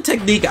one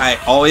technique I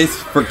always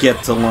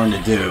forget to learn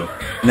to do,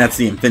 and that's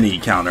the infinity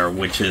counter,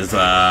 which is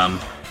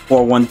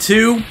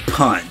 4-1-2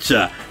 punch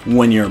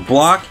when you're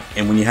blocked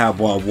and when you have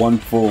one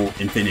full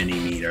infinity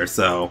meter.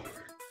 So,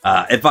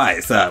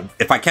 advice: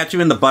 if I catch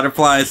you in the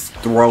butterflies,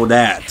 throw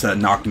that to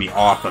knock me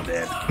off of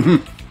it.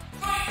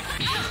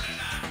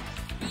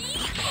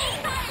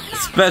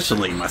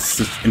 Especially my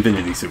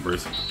infinity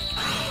supers.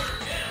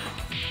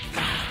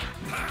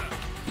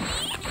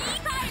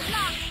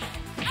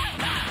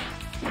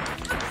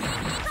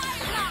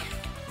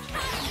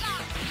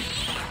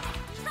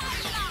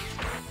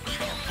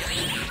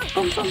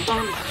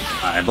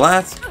 Eye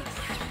blast.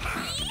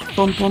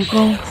 Boom, boom,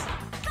 boom.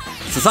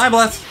 It's a side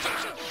blast.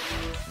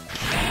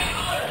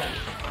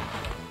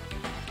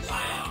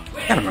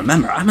 Gotta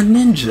remember, I'm a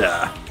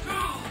ninja,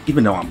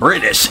 even though I'm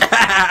British.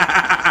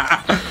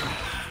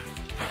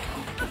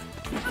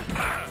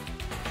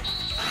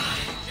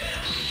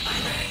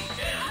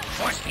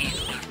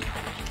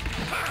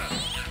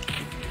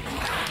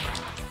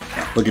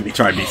 Look at me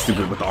trying to be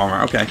stupid with the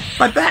armor. Okay,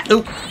 my back.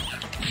 Oop.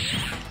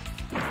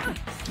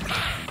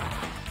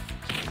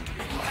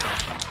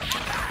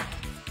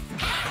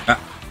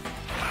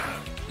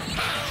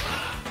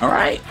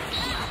 Alright.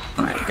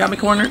 Alright, got me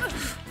cornered.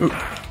 Ooh.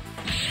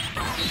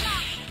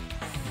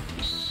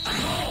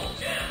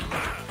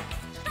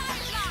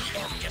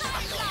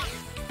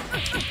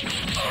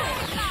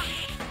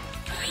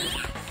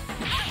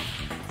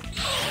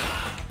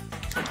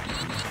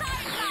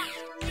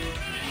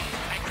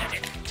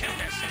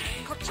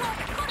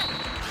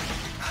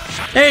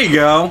 There you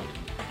go.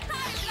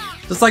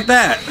 Just like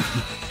that.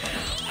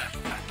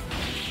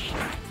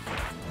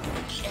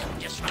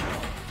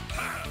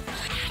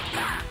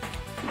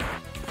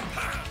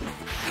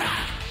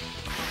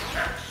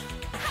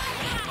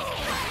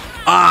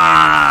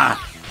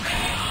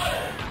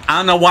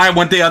 I don't know why I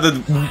went the other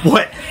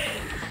way.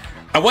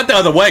 I went the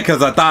other way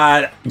because I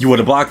thought you would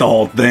have blocked the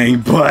whole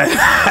thing, but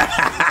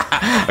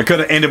I could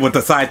have ended with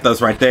the side thrust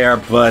right there.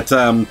 But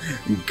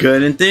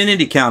good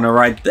infinity counter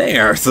right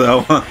there.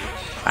 So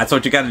that's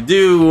what you got to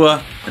do,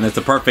 and it's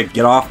a perfect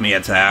get off me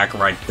attack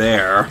right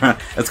there.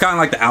 It's kind of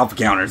like the alpha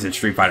counters in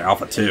Street Fighter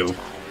Alpha 2.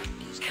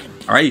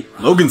 All right,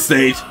 Logan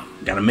stage.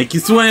 Gotta make you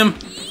swim.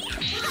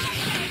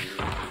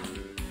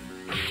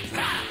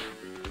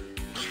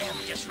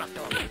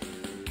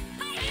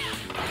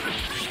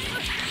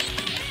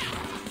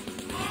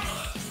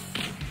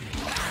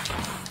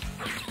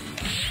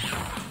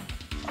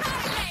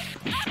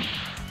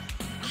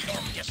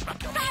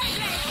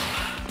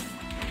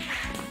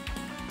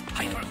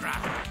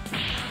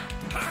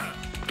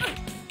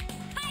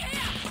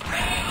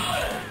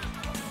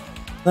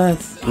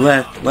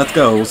 Let's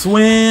go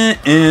swimming.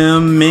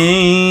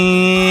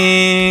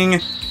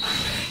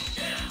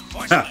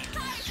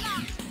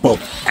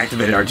 Both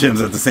activated our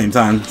gyms at the same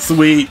time.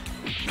 Sweet.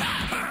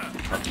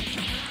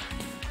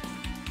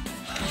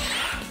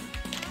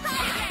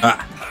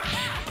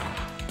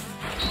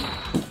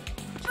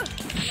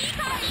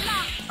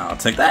 I'll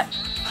take that.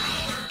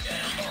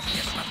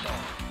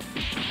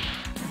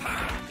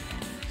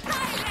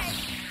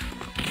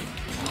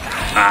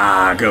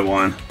 Good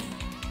one.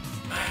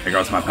 There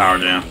goes my power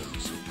jam.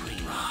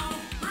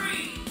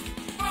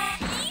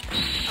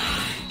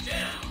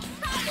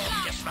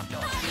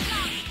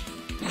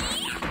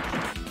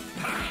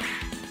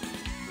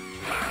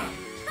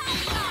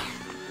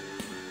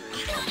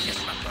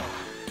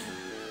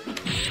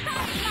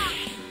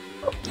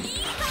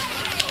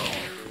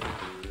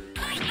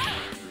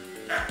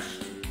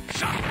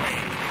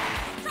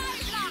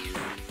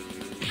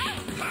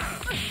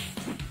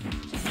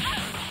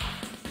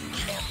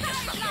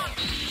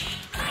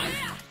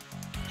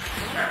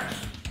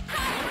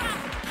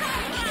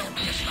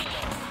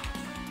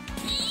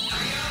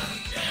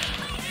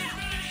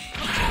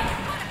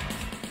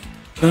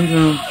 Dun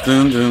dun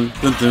dun dun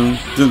dun dun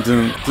dun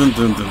dun dun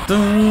dun dun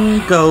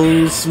dun.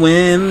 Go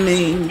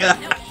swimming.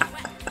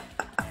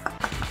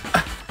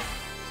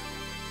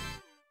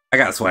 I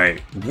gotta swear,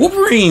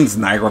 Wolverine's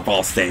Niagara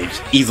Falls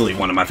stage, easily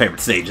one of my favorite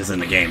stages in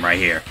the game right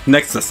here.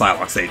 Next to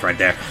Psylocke stage right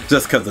there,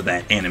 just because of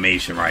that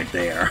animation right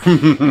there.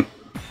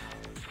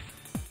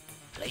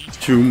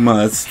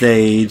 Chuma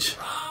stage.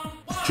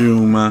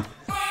 Chuma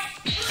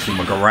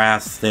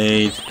grass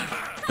stage.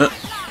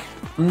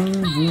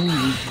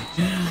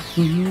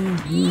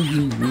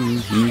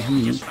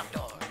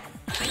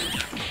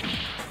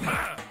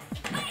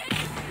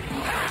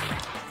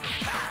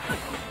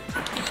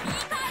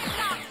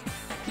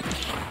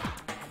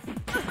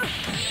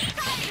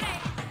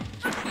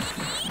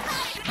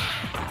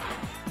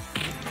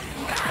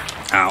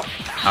 Ow,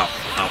 ow,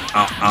 ow,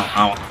 ow, ow,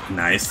 ow.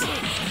 Nice.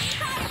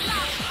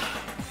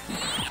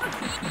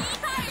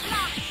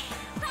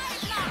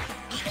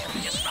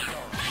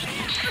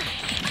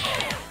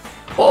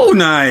 Oh,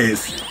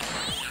 nice.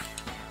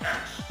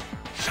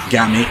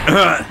 Got me.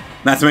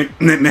 That's me.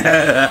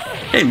 I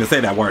can't even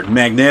say that word.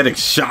 Magnetic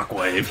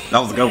shockwave. That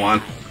was a good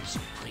one.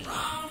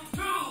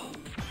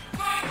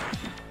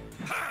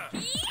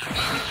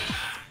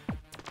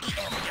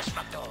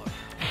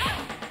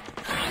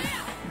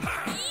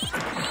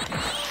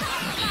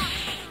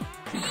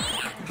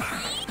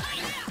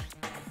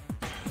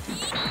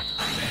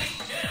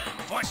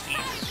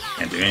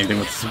 Can't do anything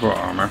with the super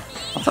armor.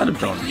 Outside of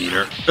throwing the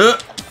meter.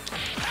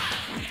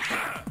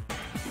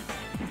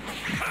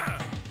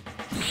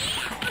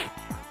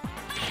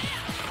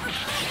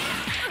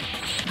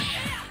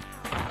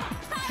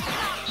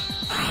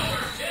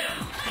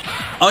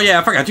 Oh yeah,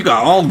 I forgot you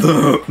got all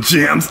the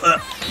gems.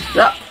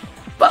 Yeah.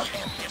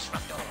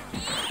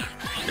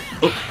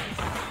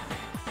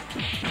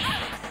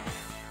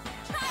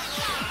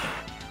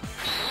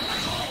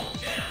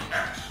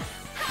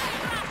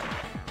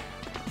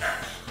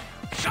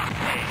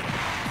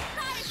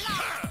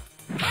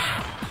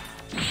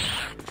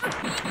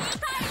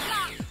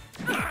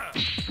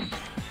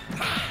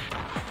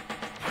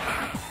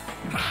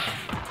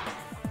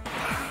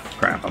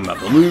 Crap, I'm about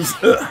to lose.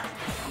 Woo!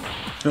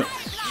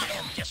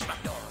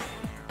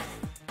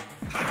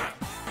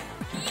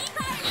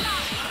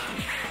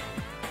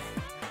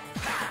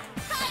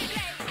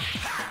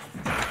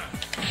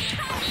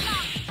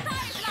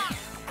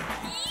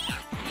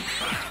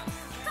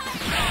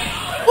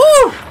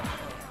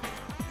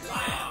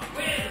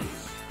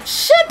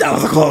 Shit, that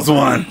was a close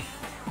one.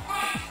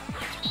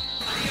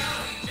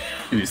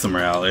 Give me some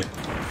reality.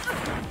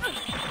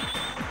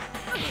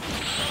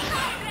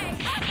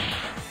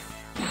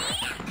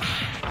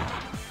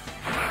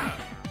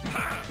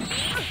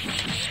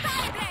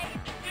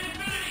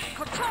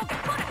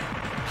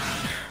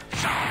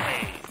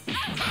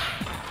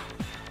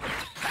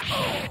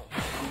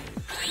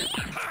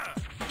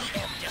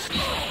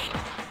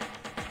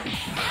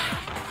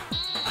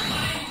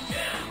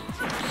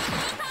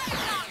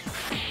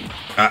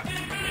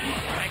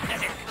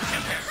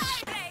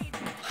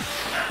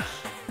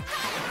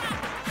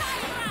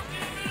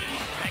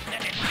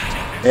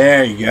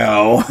 There you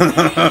go.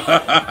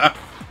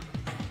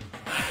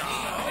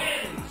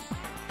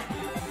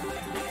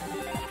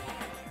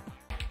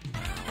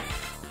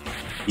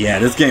 Yeah,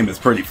 this game is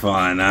pretty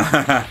fun.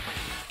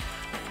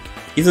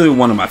 Easily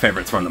one of my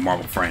favorites from the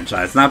Marvel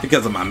franchise. Not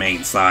because of my main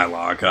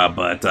Psylocke,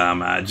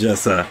 but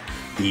just the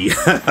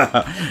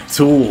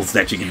tools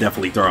that you can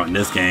definitely throw in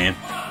this game.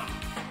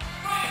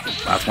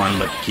 Last one,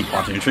 but keep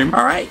watching the stream.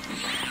 Alright,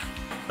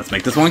 let's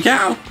make this one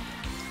count.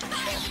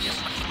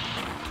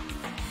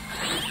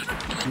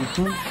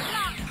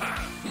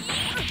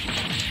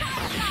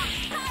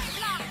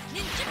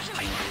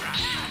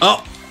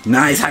 Oh,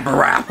 nice hyper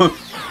wrap.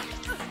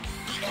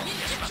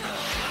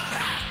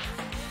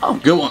 Oh,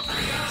 good one.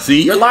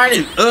 See, you're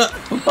learning.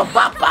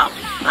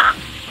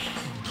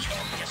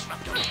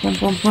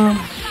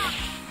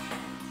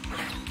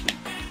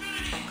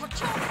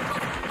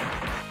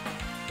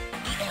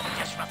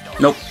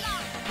 Nope.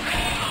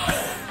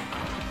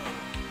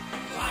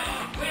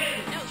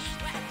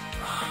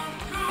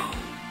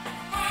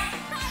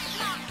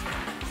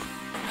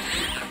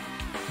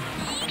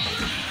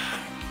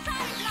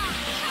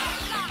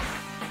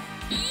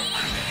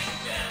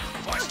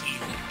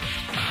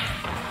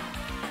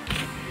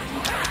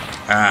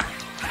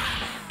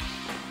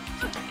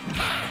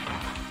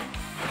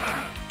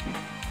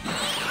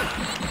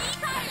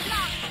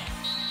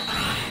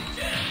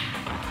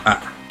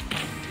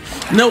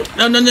 No,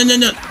 no, no, no, no,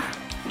 no.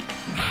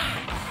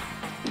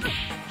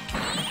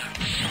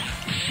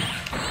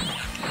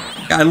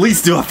 Gotta at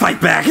least do a fight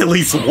back at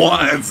least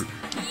once.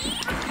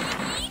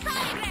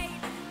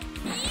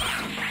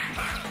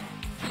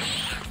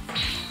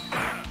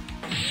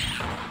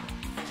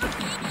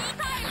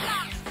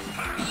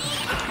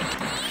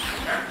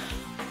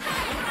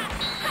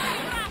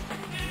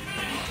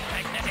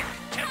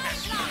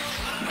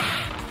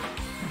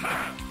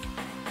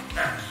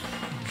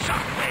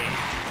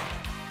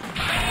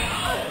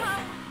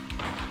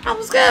 That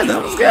was good,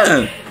 that was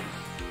good.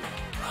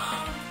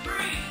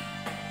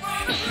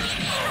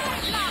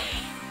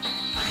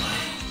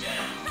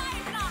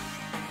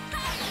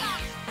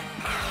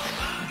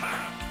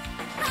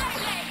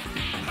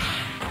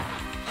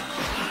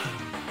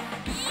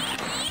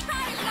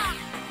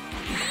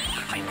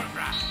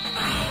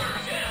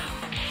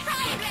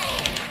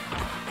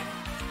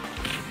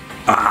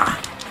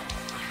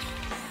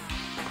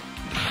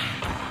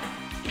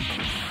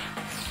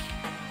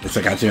 Guess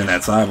I got you in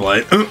that side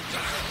blade.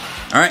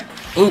 Alright.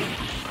 Ooh.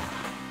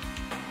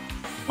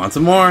 Want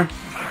some more?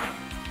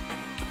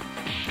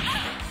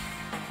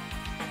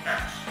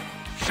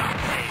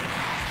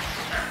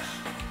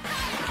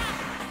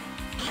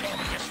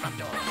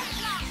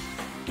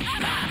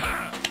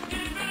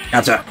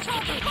 Gotcha.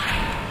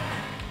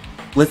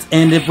 Let's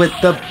end it with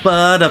the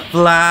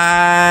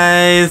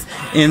butterflies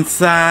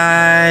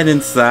inside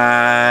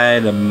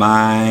of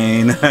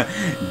mine.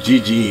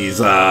 GG's,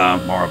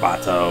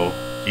 Moribato.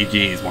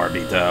 GG's,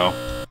 Moribito.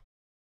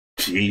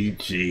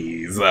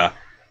 GG's.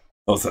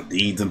 Those are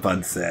deeds and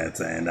fun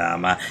sets, and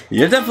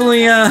you're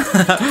definitely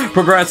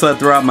progressed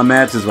throughout my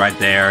matches right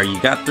there.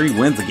 You got 3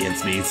 wins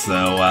against me,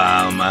 so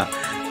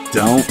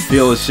don't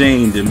feel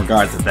ashamed in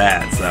regards to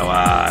that. So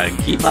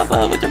keep up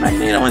with your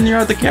Magneto and your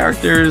other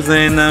characters,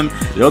 and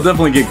you'll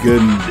definitely get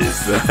good in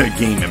this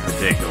game in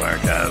particular,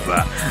 because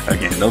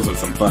again, those are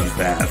some fun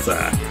stats.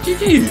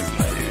 GG's,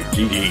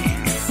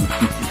 GG's.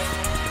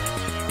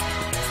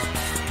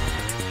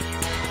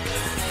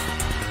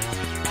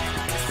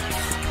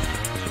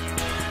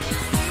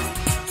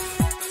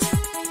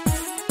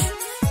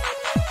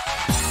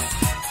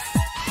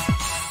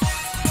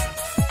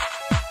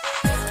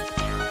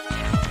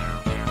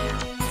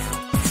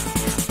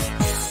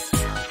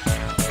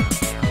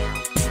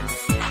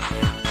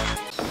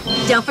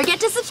 Don't forget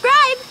to subscribe.